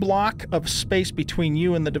one block of space between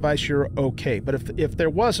you and the device, you're okay. But if there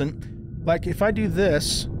wasn't, like if I do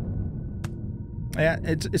this, yeah,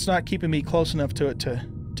 it's not keeping me close enough to it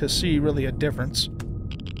to see really a difference.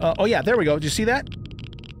 Oh yeah, there we go. Did you see that?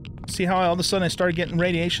 See how all of a sudden I started getting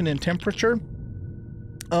radiation and temperature?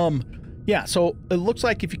 Yeah, so it looks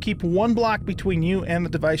like if you keep one block between you and the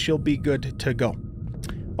device, you'll be good to go.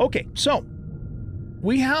 Okay, so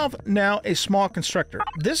we have now a small constructor.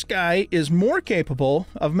 This guy is more capable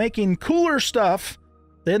of making cooler stuff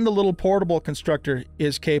than the little portable constructor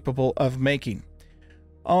is capable of making.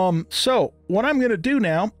 So what I'm going to do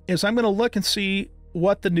now is I'm going to look and see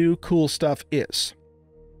what the new cool stuff is.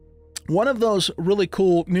 One of those really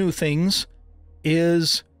cool new things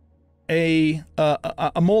is a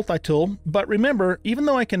multi-tool. But remember, even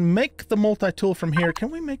though I can make the multi-tool from here,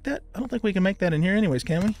 can we make that? I don't think we can make that in here anyways,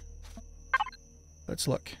 can we? Let's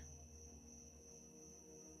look.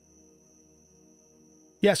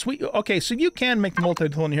 Yes, okay, so you can make the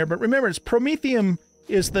multi-tool in here, but remember, it's Promethium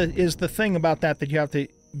is the thing about that you have to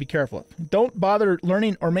be careful of. Don't bother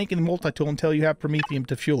learning or making the multi-tool until you have Promethium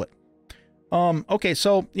to fuel it. Okay,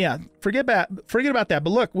 so yeah, forget about that. But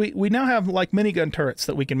look, we now have like minigun turrets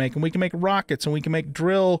that we can make, and we can make rockets, and we can make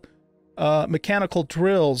mechanical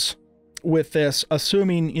drills with this,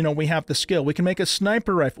 assuming, you know, we have the skill. We can make a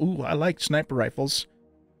sniper rifle. Ooh, I like sniper rifles.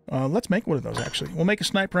 Let's make one of those, actually. We'll make a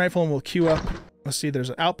sniper rifle, and we'll queue up. Let's see, there's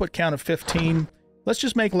an output count of 15. Let's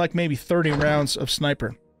just make like maybe 30 rounds of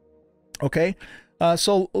sniper. Okay,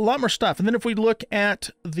 so a lot more stuff. And then if we look at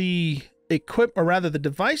the the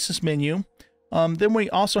devices menu, then we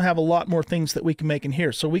also have a lot more things that we can make in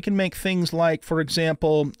here. So we can make things like, for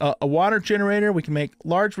example, a water generator. We can make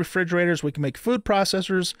large refrigerators. We can make food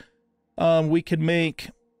processors. We can make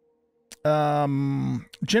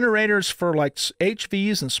generators for like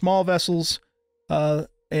HVs and small vessels,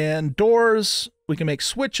 and doors. We can make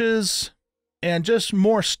switches and just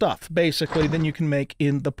more stuff, basically, than you can make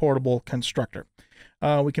in the portable constructor.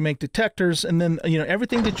 We can make detectors, and then, you know,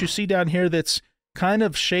 everything that you see down here that's kind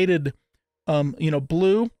of shaded, you know,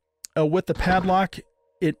 blue with the padlock,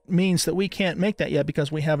 it means that we can't make that yet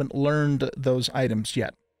because we haven't learned those items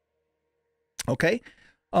yet. Okay,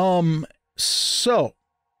 so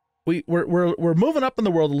we're moving up in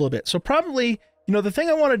the world a little bit. So probably, you know, the thing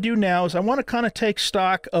I want to do now is I want to kind of take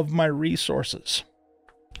stock of my resources.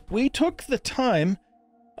 We took the time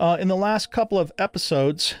in the last couple of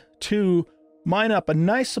episodes to mine up a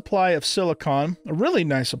nice supply of silicon, a really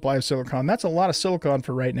nice supply of silicon. That's a lot of silicon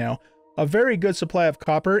for right now. A very good supply of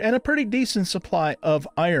copper, and a pretty decent supply of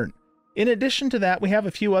iron. In addition to that, we have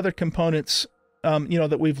a few other components, you know,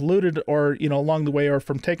 that we've looted or, you know, along the way, or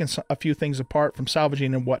from taking a few things apart, from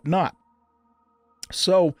salvaging and whatnot.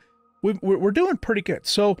 So we're doing pretty good.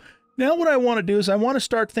 So now what I want to do is I want to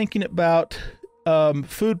start thinking about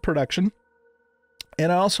food production.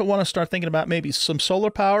 And I also want to start thinking about maybe some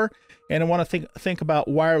solar power, and I want to think about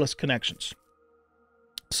wireless connections.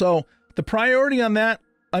 So the priority on that,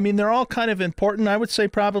 I mean, they're all kind of important. I would say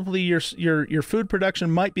probably your food production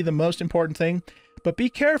might be the most important thing, but be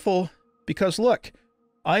careful, because look,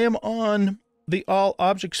 I am on the all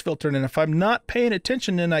objects filter, and if I'm not paying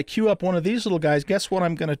attention and I queue up one of these little guys, guess what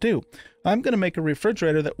I'm going to do? I'm going to make a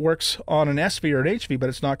refrigerator that works on an SV or an HV, but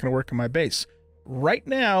it's not going to work on my base. Right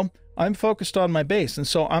now, I'm focused on my base, and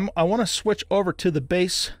so I want to switch over to the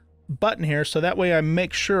base button here, so that way I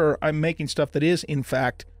make sure I'm making stuff that is, in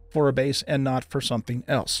fact, for a base and not for something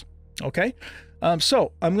else. Okay,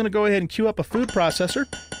 so I'm going to go ahead and queue up a food processor,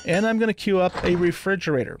 and I'm going to queue up a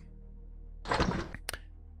refrigerator.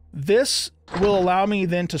 This will allow me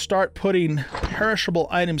then to start putting perishable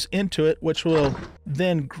items into it, which will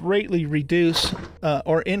then greatly reduce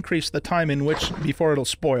or increase the time in which before it'll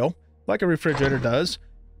spoil, like a refrigerator does.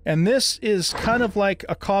 And this is kind of like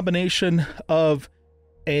a combination of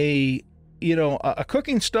a, you know, a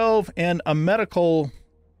cooking stove and a medical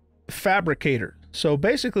fabricator. So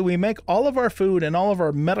basically we make all of our food and all of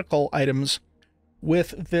our medical items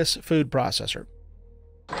with this food processor.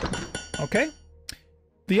 Okay.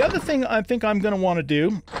 The other thing I think I'm going to want to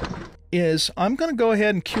do is I'm going to go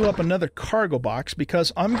ahead and queue up another cargo box,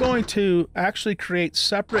 because I'm going to actually create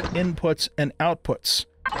separate inputs and outputs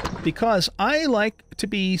because I like to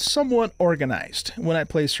be somewhat organized when I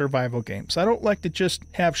play survival games. I don't like to just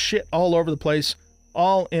have shit all over the place,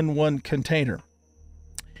 all in one container.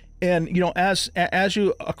 And, you know, as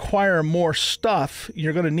you acquire more stuff,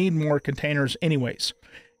 you're going to need more containers anyways.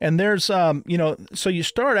 And there's, you know, so you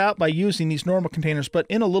start out by using these normal containers, but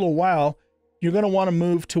in a little while, you're going to want to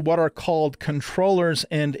move to what are called controllers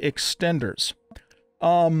and extenders.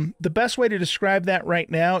 The best way to describe that right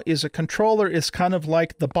now is a controller is kind of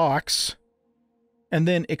like the box, and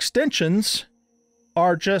then extensions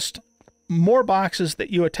are just more boxes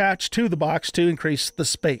that you attach to the box to increase the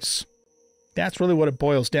space. That's really what it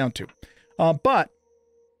boils down to. But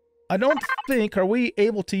I don't think, are we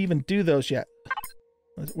able to even do those yet?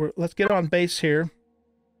 Let's get on base here.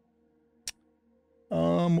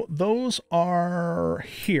 Those are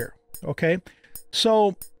here. Okay.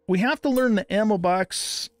 So we have to learn the ammo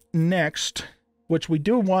box next, which we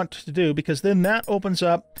do want to do, because then that opens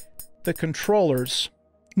up the controllers.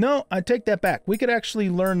 No, I take that back. We could actually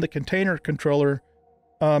learn the container controller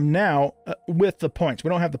now with the points. We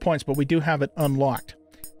don't have the points, but we do have it unlocked.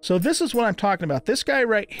 So this is what I'm talking about. This guy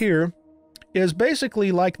right here is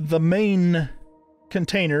basically like the main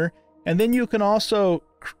container, and then you can also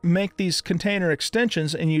make these container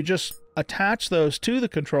extensions, and you just attach those to the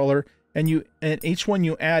controller, and each one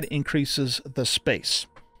you add increases the space.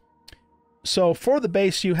 So for the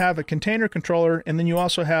base, you have a container controller, and then you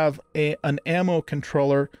also have an ammo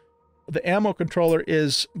controller. The ammo controller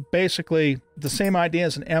is basically the same idea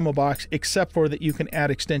as an ammo box, except for that you can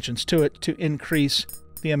add extensions to it to increase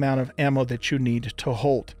the amount of ammo that you need to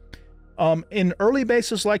hold. In early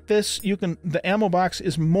bases like this, the ammo box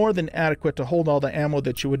is more than adequate to hold all the ammo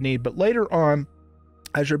that you would need. But later on,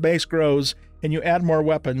 as your base grows and you add more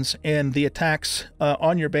weapons and the attacks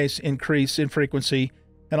on your base increase in frequency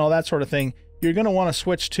and all that sort of thing, you're going to want to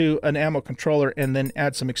switch to an ammo controller and then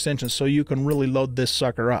add some extensions so you can really load this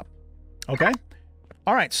sucker up. Okay?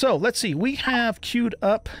 All right, so let's see. We have queued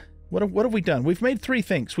up. What have we done? We've made 3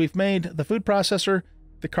 things. We've made the food processor,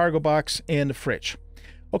 the cargo box, and the fridge.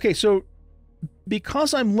 Okay, so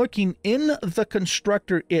because I'm looking in the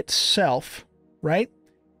constructor itself, right,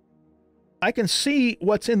 I can see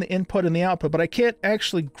what's in the input and the output, but I can't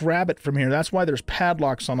actually grab it from here. That's why there's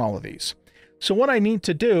padlocks on all of these. So what I need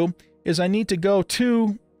to do is I need to go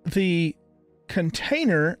to the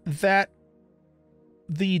container that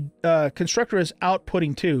the constructor is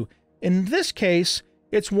outputting to. In this case,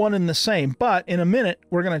 it's one and the same, but in a minute,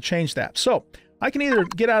 we're going to change that. So I can either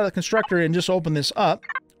get out of the constructor and just open this up,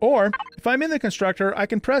 or if I'm in the constructor, I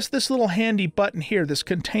can press this little handy button here, this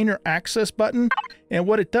container access button. And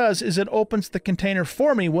what it does is it opens the container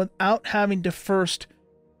for me without having to first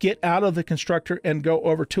get out of the constructor and go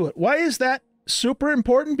over to it. Why is that super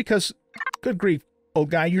important? Because, good grief, old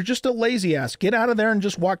guy, you're just a lazy ass. Get out of there and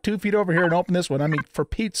just walk 2 feet over here and open this one. I mean, for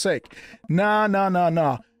Pete's sake.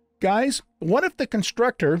 Nah. Guys, what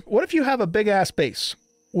if you have a big ass base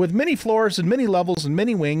with many floors and many levels and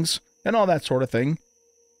many wings and all that sort of thing?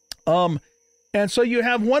 And so you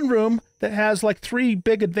have one room that has like 3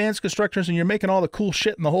 big advanced constructors and you're making all the cool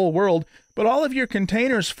shit in the whole world, but all of your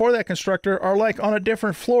containers for that constructor are like on a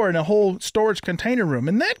different floor in a whole storage container room.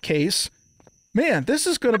 In that case, man, this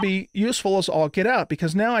is going to be useful as all get out,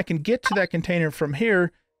 because now I can get to that container from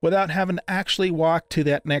here without having to actually walk to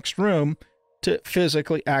that next room to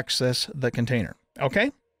physically access the container.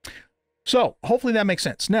 Okay? So hopefully that makes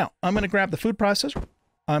sense. Now I'm going to grab the food processor.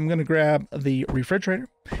 I'm going to grab the refrigerator,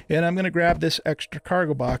 and I'm going to grab this extra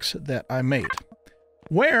cargo box that I made.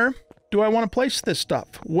 Where do I want to place this stuff?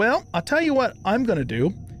 Well, I'll tell you what I'm going to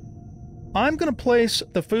do. I'm going to place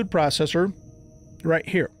the food processor right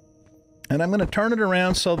here, and I'm going to turn it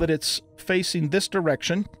around so that it's facing this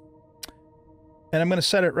direction, and I'm going to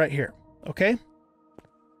set it right here. Okay?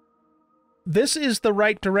 This is the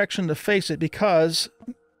right direction to face it because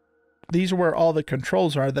these are where all the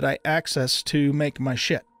controls are that I access to make my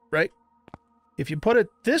shit, right? If you put it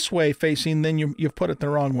this way facing, then you've put it the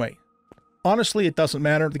wrong way. Honestly, it doesn't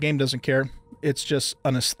matter. The game doesn't care. It's just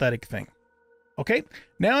an aesthetic thing. Okay,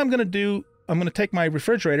 now I'm going to take my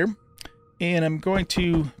refrigerator and I'm going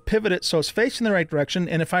to pivot it so it's facing the right direction.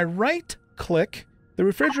 And if I right click, the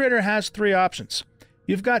refrigerator has 3 options.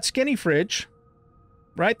 You've got skinny fridge,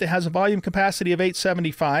 right? That has a volume capacity of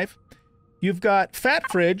 875. You've got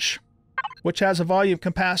fat fridge, which has a volume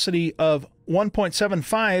capacity of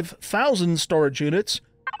 1.75 thousand storage units,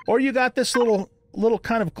 or you got this little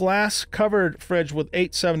kind of glass covered fridge with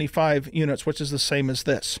 875 units, which is the same as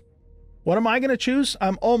this. What am I going to choose?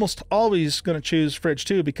 I'm almost always going to choose fridge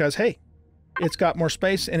 2 because, hey, it's got more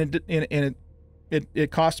space and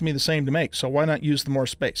it cost me the same to make, so why not use the more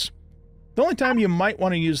space? The only time you might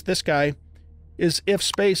want to use this guy is if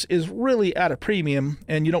space is really at a premium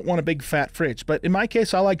and you don't want a big fat fridge. But in my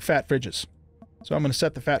case, I like fat fridges. So I'm going to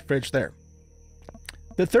set the fat fridge there.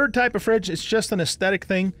 The third type of fridge is just an aesthetic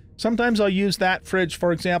thing. Sometimes I'll use that fridge,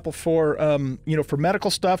 for example, for, you know, for medical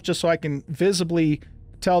stuff, just so I can visibly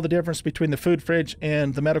tell the difference between the food fridge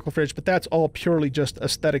and the medical fridge. But that's all purely just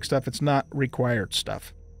aesthetic stuff. It's not required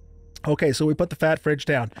stuff. Okay, so we put the fat fridge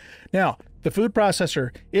down. Now, the food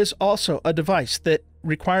processor is also a device that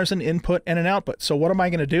requires an input and an output. So what am I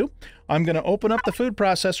going to do? I'm going to open up the food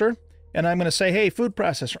processor and I'm going to say, hey, food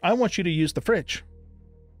processor, I want you to use the fridge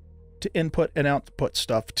to input and output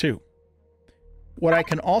stuff too. What I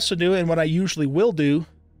can also do, and what I usually will do,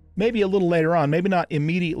 maybe a little later on, maybe not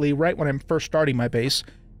immediately right when I'm first starting my base,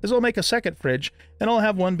 is I'll make a second fridge and I'll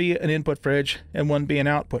have one be an input fridge and one be an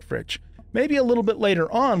output fridge. Maybe a little bit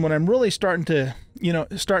later on when I'm really starting to, you know,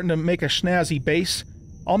 make a snazzy base,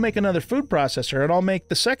 I'll make another food processor and I'll make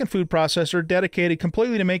the second food processor dedicated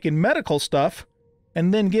completely to making medical stuff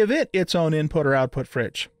and then give it its own input or output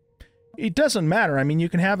fridge. It doesn't matter. I mean, you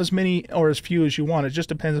can have as many or as few as you want. It just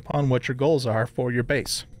depends upon what your goals are for your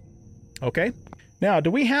base. Okay? Now, do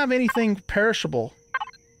we have anything perishable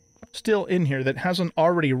still in here that hasn't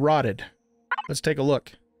already rotted? Let's take a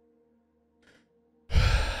look.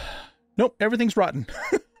 Nope, everything's rotten.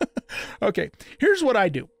 Okay, here's what I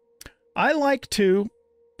do. I like to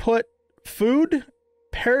put food,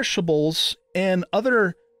 perishables, and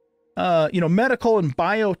other, you know, medical and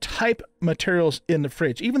bio type materials in the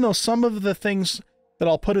fridge. Even though some of the things that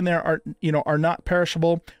I'll put in there are, you know, are not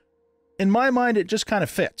perishable. In my mind, it just kind of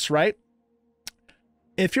fits, right?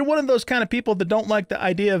 If you're one of those kind of people that don't like the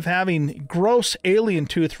idea of having gross alien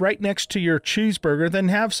tooth right next to your cheeseburger, then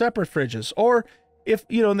have separate fridges. Or if,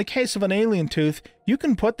 you know, in the case of an alien tooth, you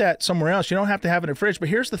can put that somewhere else. You don't have to have it in a fridge. But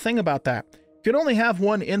here's the thing about that. You can only have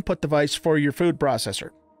one input device for your food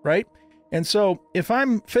processor, right? And so if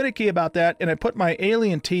I'm finicky about that and I put my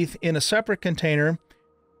alien teeth in a separate container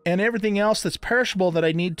and everything else that's perishable that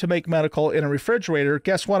I need to make medical in a refrigerator,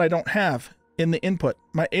 guess what I don't have in the input?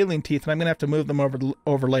 My alien teeth, and I'm going to have to move them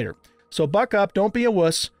over later. So buck up, don't be a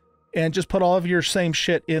wuss, and just put all of your same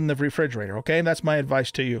shit in the refrigerator, okay? That's my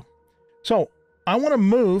advice to you. So I want to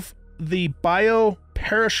move the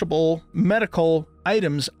bio-perishable medical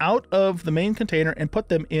items out of the main container and put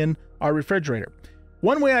them in our refrigerator.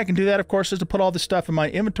 One way I can do that, of course, is to put all this stuff in my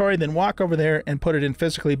inventory, then walk over there and put it in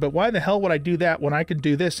physically. But why the hell would I do that when I could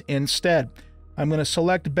do this instead? I'm going to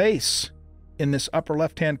select base in this upper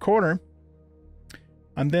left-hand corner.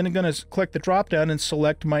 I'm then going to click the drop-down and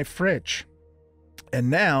select my fridge. And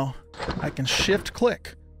now I can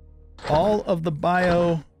shift-click all of the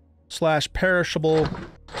bio / perishable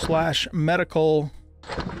 / medical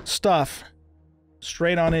stuff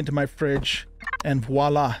straight on into my fridge, and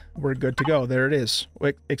voila, we're good to go. There it is.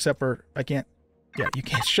 Except for I can't, yeah, you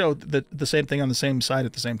can't show the same thing on the same side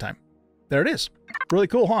at the same time. There it is. Really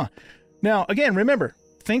cool, huh? Now, again, remember,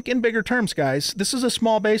 think in bigger terms, guys. This is a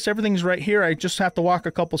small base. Everything's right here. I just have to walk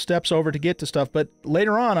a couple steps over to get to stuff. But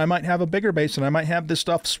later on, I might have a bigger base, and I might have this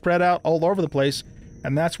stuff spread out all over the place.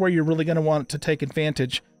 And that's where you're really going to want to take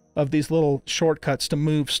advantage of these little shortcuts to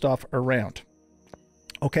move stuff around.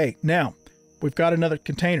 Okay, now we've got another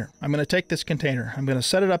container. I'm going to take this container. I'm going to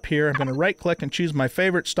set it up here. I'm going to right-click and choose my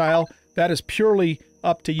favorite style. That is purely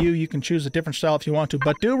up to you. You can choose a different style if you want to,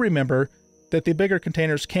 but do remember that the bigger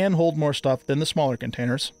containers can hold more stuff than the smaller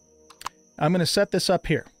containers. I'm going to set this up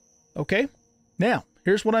here. Okay? Now,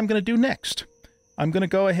 here's what I'm going to do next. I'm going to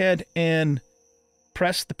go ahead and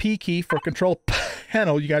press the P key for control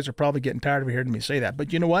panel. You guys are probably getting tired of hearing me say that,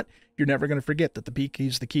 but you know what? You're never going to forget that the P key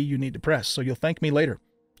is the key you need to press, so you'll thank me later.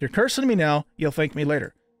 You're cursing me now, you'll thank me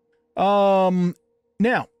later.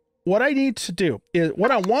 Now, what I need to do is,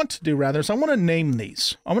 what I want to do rather, is I want to name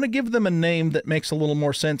these. I want to give them a name that makes a little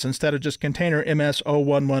more sense instead of just container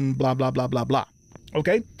MS011 blah, blah, blah, blah, blah.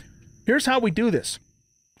 Okay? Here's how we do this.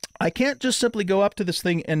 I can't just simply go up to this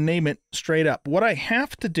thing and name it straight up. What I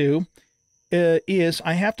have to do is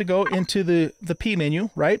I have to go into the P menu,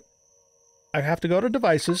 right? I have to go to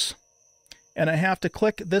devices, and I have to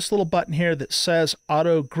click this little button here that says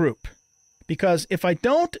auto group. Because if I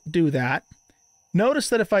don't do that, notice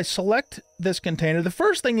that if I select this container, the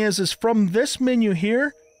first thing is from this menu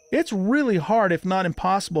here, it's really hard, if not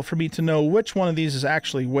impossible, for me to know which one of these is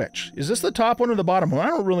actually which. Is this the top one or the bottom one? I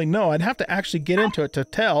don't really know. I'd have to actually get into it to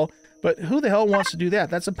tell, but who the hell wants to do that?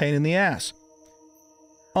 That's a pain in the ass.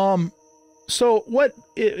 So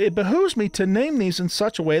it behooves me to name these in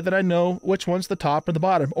such a way that I know which one's the top or the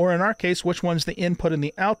bottom, or in our case, which one's the input and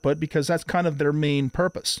the output, because that's kind of their main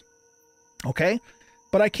purpose. Okay?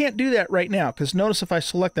 But I can't do that right now, because notice if I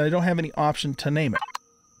select that, I don't have any option to name it.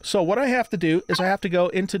 So what I have to do is I have to go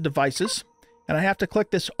into Devices, and I have to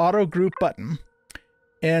click this Auto Group button,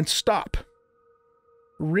 and stop.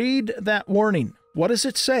 Read that warning. What does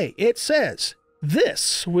it say? It says,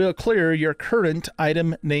 this will clear your current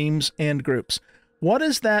item names and groups. What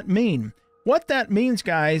does that mean? What that means,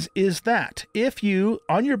 guys, is that if you,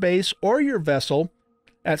 on your base or your vessel,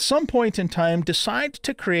 at some point in time, decide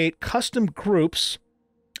to create custom groups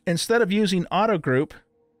instead of using auto group,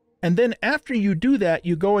 and then after you do that,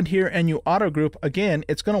 you go in here and you auto group again,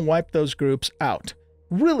 it's going to wipe those groups out.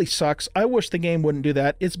 Really sucks. I wish the game wouldn't do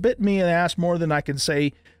that. It's bit me in the ass more than I can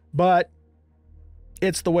say, but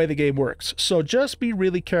it's the way the game works. So just be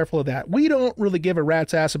really careful of that. We don't really give a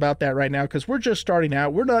rat's ass about that right now because we're just starting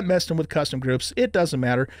out. We're not messing with custom groups. It doesn't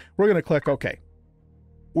matter. We're going to click OK.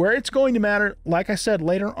 Where it's going to matter, like I said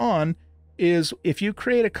later on, is if you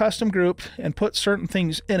create a custom group and put certain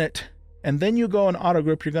things in it, and then you go in auto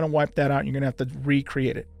group, you're going to wipe that out and you're going to have to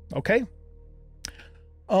recreate it. Okay?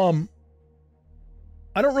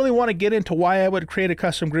 I don't really want to get into why I would create a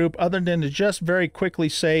custom group other than to just very quickly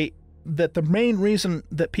say that the main reason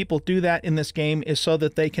that people do that in this game is so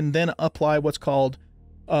that they can then apply what's called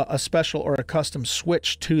a special or a custom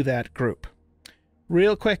switch to that group.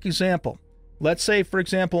 Real quick example. Let's say, for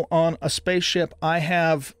example, on a spaceship, I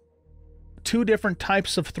have two different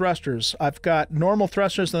types of thrusters. I've got normal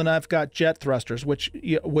thrusters, and then I've got jet thrusters, which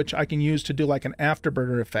I can use to do like an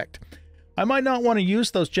afterburner effect. I might not want to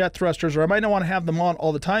use those jet thrusters, or I might not want to have them on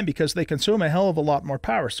all the time because they consume a hell of a lot more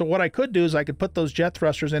power. So what I could do is I could put those jet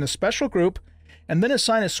thrusters in a special group and then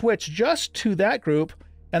assign a switch just to that group,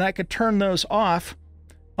 and I could turn those off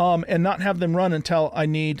and not have them run until I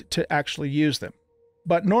need to actually use them.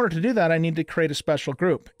 But in order to do that, I need to create a special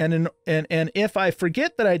group. And if I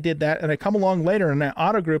forget that I did that and I come along later and I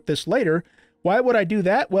auto group this later, why would I do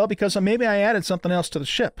that? Well, because maybe I added something else to the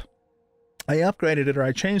ship. I upgraded it or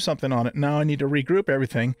I changed something on it. Now I need to regroup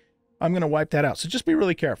everything. I'm going to wipe that out. So just be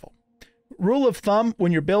really careful. Rule of thumb,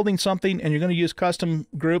 when you're building something and you're going to use custom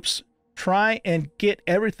groups, try and get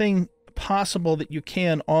everything possible that you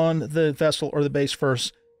can on the vessel or the base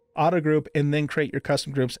first, auto group, and then create your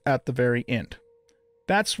custom groups at the very end.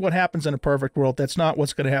 That's what happens in a perfect world. That's not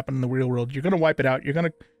what's going to happen in the real world. You're going to wipe it out. You're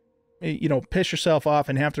going to, piss yourself off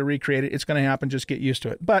and have to recreate it. It's going to happen. Just get used to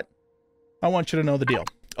it. But I want you to know the deal.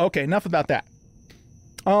 Okay, enough about that.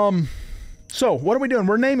 So what are we doing?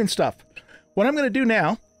 We're naming stuff. What I'm going to do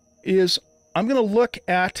now is I'm going to look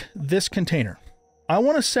at this container. I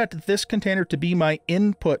want to set this container to be my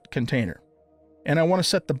input container. And I want to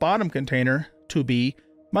set the bottom container to be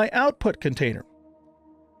my output container.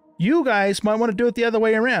 You guys might want to do it the other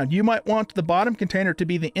way around. You might want the bottom container to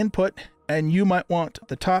be the input, and you might want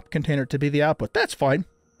the top container to be the output. That's fine.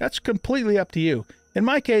 That's completely up to you. In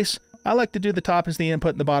my case, I like to do the top as the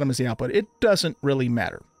input and the bottom as the output. It doesn't really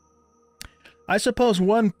matter. I suppose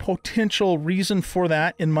one potential reason for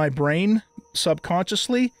that in my brain,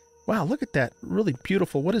 subconsciously, wow, look at that. Really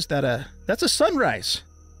beautiful. What is that? That's a sunrise.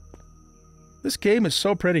 This game is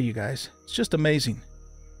so pretty, you guys. It's just amazing.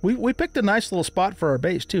 We picked a nice little spot for our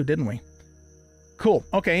base, too, didn't we? Cool.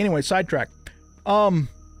 Okay, anyway, sidetrack. I'm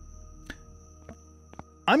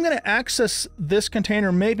going to access this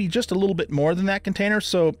container maybe just a little bit more than that container,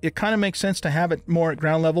 so it kind of makes sense to have it more at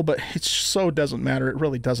ground level, but it so doesn't matter. It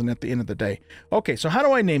really doesn't at the end of the day. Okay, so how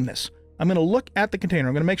do I name this? I'm going to look at the container.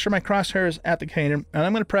 I'm going to make sure my crosshair is at the container, and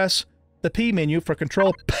I'm going to press the P menu for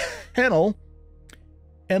Control Panel,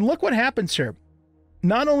 and look what happens here.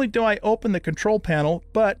 Not only do I open the control panel,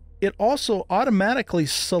 but it also automatically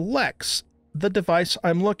selects the device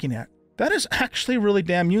I'm looking at. That is actually really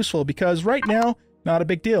damn useful because right now, not a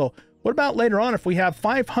big deal. What about later on if we have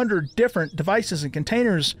 500 different devices and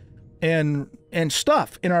containers and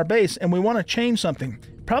stuff in our base and we want to change something?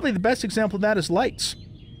 Probably the best example of that is lights.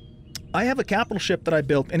 I have a capital ship that I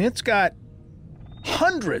built and it's got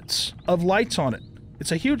hundreds of lights on it.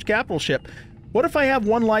 It's a huge capital ship. What if I have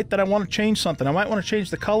one light that I want to change something? I might want to change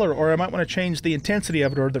the color, or I might want to change the intensity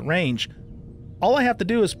of it or the range. All I have to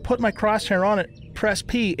do is put my crosshair on it, press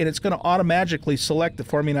P, and it's going to automatically select it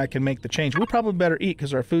for me and I can make the change. We probably better eat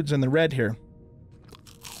because our food's in the red here.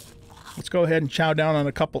 Let's go ahead and chow down on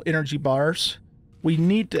a couple energy bars. We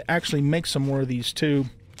need to actually make some more of these too.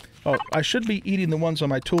 Oh, I should be eating the ones on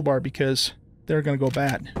my toolbar because they're going to go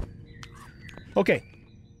bad. Okay.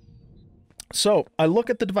 So, I look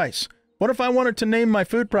at the device. What if I wanted to name my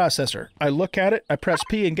food processor? I look at it, I press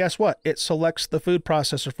P, and guess what? It selects the food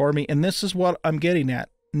processor for me, and this is what I'm getting at.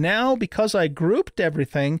 Now, because I grouped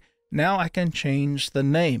everything, now I can change the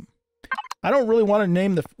name. I don't really want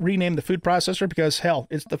to rename the food processor because, hell,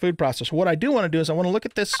 it's the food processor. What I do want to do is I want to look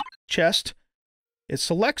at this chest. It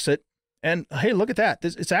selects it, and hey, look at that.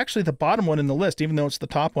 It's actually the bottom one in the list, even though it's the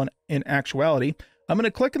top one in actuality. I'm going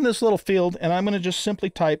to click in this little field, and I'm going to just simply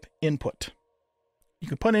type input. You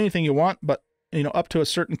can put anything you want, but you know, up to a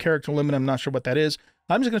certain character limit, I'm not sure what that is.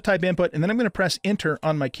 I'm just going to type input, and then I'm going to press enter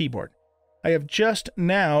on my keyboard. I have just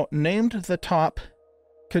now named the top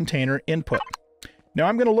container input. Now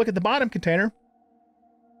I'm going to look at the bottom container.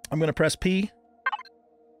 I'm going to press P,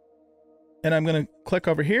 and I'm going to click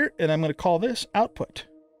over here, and I'm going to call this output.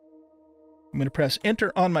 I'm going to press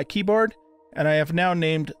enter on my keyboard, and I have now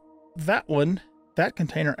named that one, that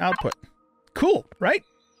container output. Cool, right?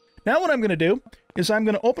 Now what I'm going to do is I'm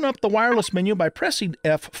going to open up the wireless menu by pressing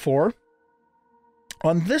F4.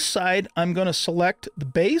 On this side, I'm going to select the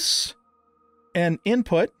base and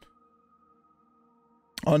input.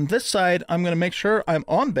 On this side, I'm going to make sure I'm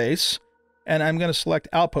on base, and I'm going to select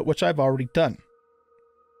output, which I've already done.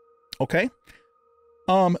 Okay.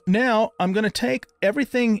 Now I'm going to take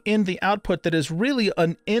everything in the output that is really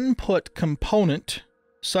an input component,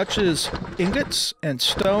 such as ingots and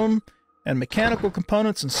stone and mechanical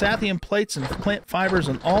components and sathium plates and plant fibers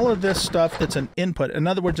and all of this stuff that's an input. In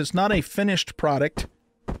other words, it's not a finished product.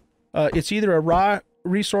 It's either a raw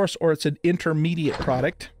resource or it's an intermediate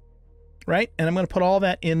product, right? And I'm going to put all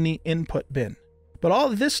that in the input bin. But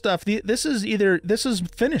all of this stuff, this is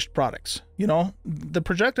finished products. You know, the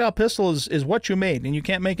projectile pistol is what you made, and you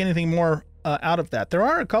can't make anything more out of that. There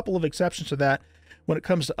are a couple of exceptions to that when it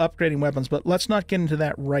comes to upgrading weapons, but let's not get into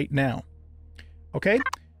that right now. Okay?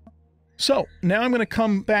 So, now I'm going to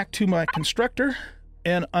come back to my constructor,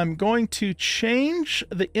 and I'm going to change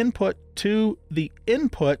the input to the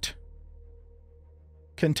input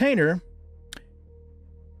container,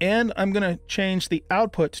 and I'm going to change the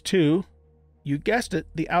output to, you guessed it,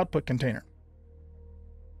 the output container.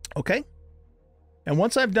 Okay? And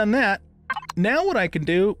once I've done that, now what I can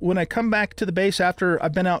do when I come back to the base after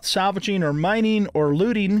I've been out salvaging or mining or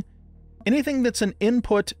looting, anything that's an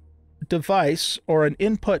input device or an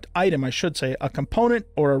input item, I should say, a component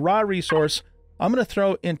or a raw resource, I'm going to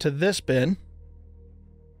throw into this bin.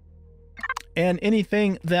 And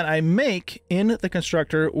anything that I make in the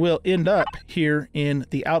constructor will end up here in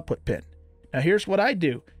the output bin. Now here's what I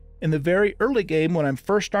do. In the very early game, when I'm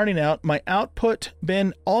first starting out, my output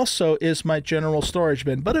bin also is my general storage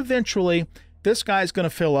bin. But eventually, this guy's going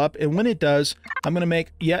to fill up, and when it does, I'm going to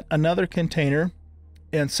make yet another container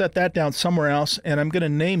and set that down somewhere else, and I'm going to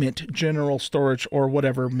name it general storage or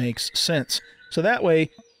whatever makes sense. So that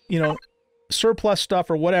way, you know, surplus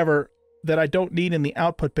stuff or whatever that I don't need in the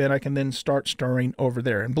output bin, I can then start storing over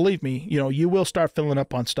there. And believe me, you know, you will start filling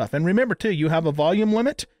up on stuff. And remember, too, you have a volume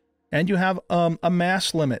limit. And you have a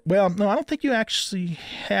mass limit. Well, no, I don't think you actually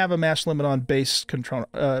have a mass limit on base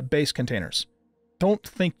containers. Don't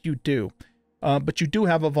think you do. But you do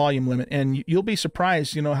have a volume limit. And you'll be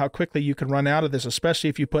surprised, you know, how quickly you can run out of this, especially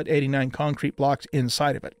if you put 89 concrete blocks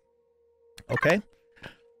inside of it. Okay?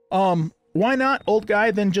 Why not, old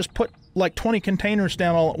guy, then just put like 20 containers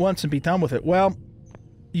down all at once and be done with it? Well,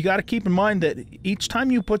 you got to keep in mind that each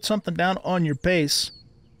time you put something down on your base,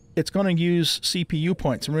 it's going to use CPU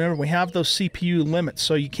points. And remember, we have those CPU limits,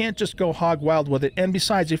 so you can't just go hog wild with it. And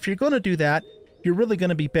besides, if you're going to do that, you're really going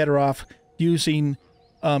to be better off using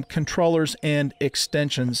controllers and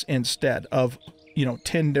extensions instead of, you know,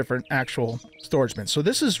 10 different actual storage bins. So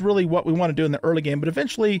this is really what we want to do in the early game, but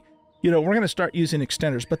eventually, you know, we're going to start using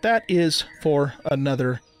extenders. But that is for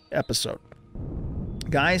another episode.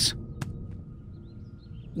 Guys,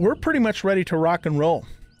 we're pretty much ready to rock and roll.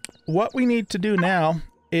 What we need to do now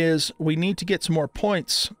is we need to get some more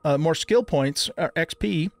points, more skill points, or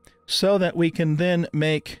XP, so that we can then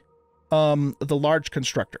make the large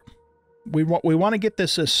constructor. We want to get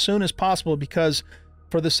this as soon as possible because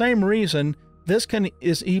for the same reason, this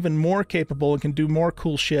is even more capable and can do more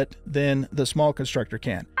cool shit than the small constructor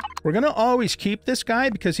can. We're going to always keep this guy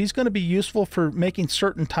because he's going to be useful for making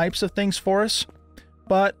certain types of things for us,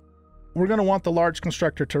 but we're going to want the large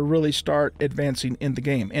constructor to really start advancing in the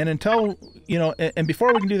game. And until, you know, and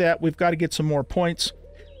before we can do that, we've got to get some more points.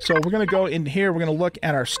 So we're going to go in here, we're going to look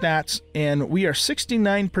at our stats, and we are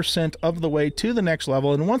 69% of the way to the next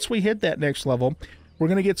level. And once we hit that next level, we're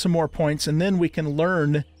going to get some more points, and then we can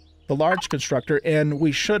learn the large constructor, and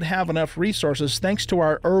we should have enough resources, thanks to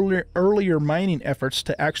our earlier mining efforts,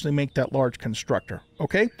 to actually make that large constructor.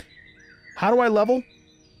 Okay? How do I level?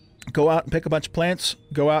 Go out and pick a bunch of plants,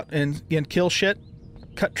 go out and kill shit,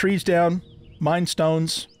 cut trees down, mine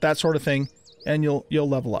stones, that sort of thing, and you'll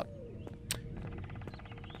level up.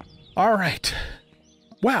 All right.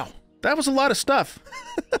 Wow, that was a lot of stuff.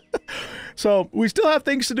 So we still have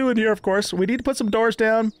things to do in here, of course. We need to put some doors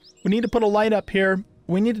down. We need to put a light up here.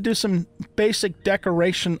 We need to do some basic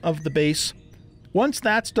decoration of the base. Once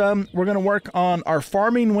that's done, we're going to work on our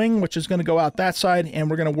farming wing, which is going to go out that side, and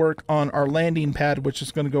we're going to work on our landing pad, which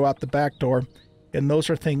is going to go out the back door. And those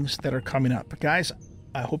are things that are coming up. Guys,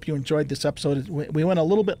 I hope you enjoyed this episode. We went a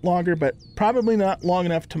little bit longer, but probably not long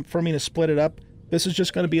enough for me to split it up. This is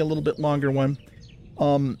just going to be a little bit longer one.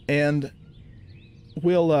 And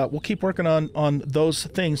we'll keep working on those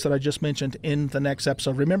things that I just mentioned in the next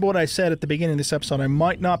episode. Remember what I said at the beginning of this episode. I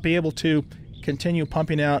might not be able to continue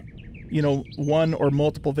pumping out, you know, one or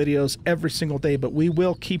multiple videos every single day, but we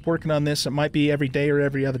will keep working on this. It might be every day or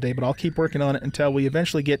every other day, but I'll keep working on it until we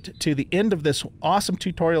eventually get to the end of this awesome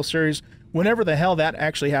tutorial series. Whenever the hell that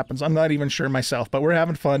actually happens, I'm not even sure myself, but we're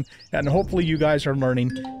having fun, and hopefully you guys are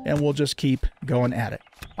learning, and we'll just keep going at it.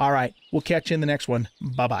 All right, we'll catch you in the next one.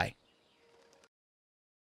 Bye-bye.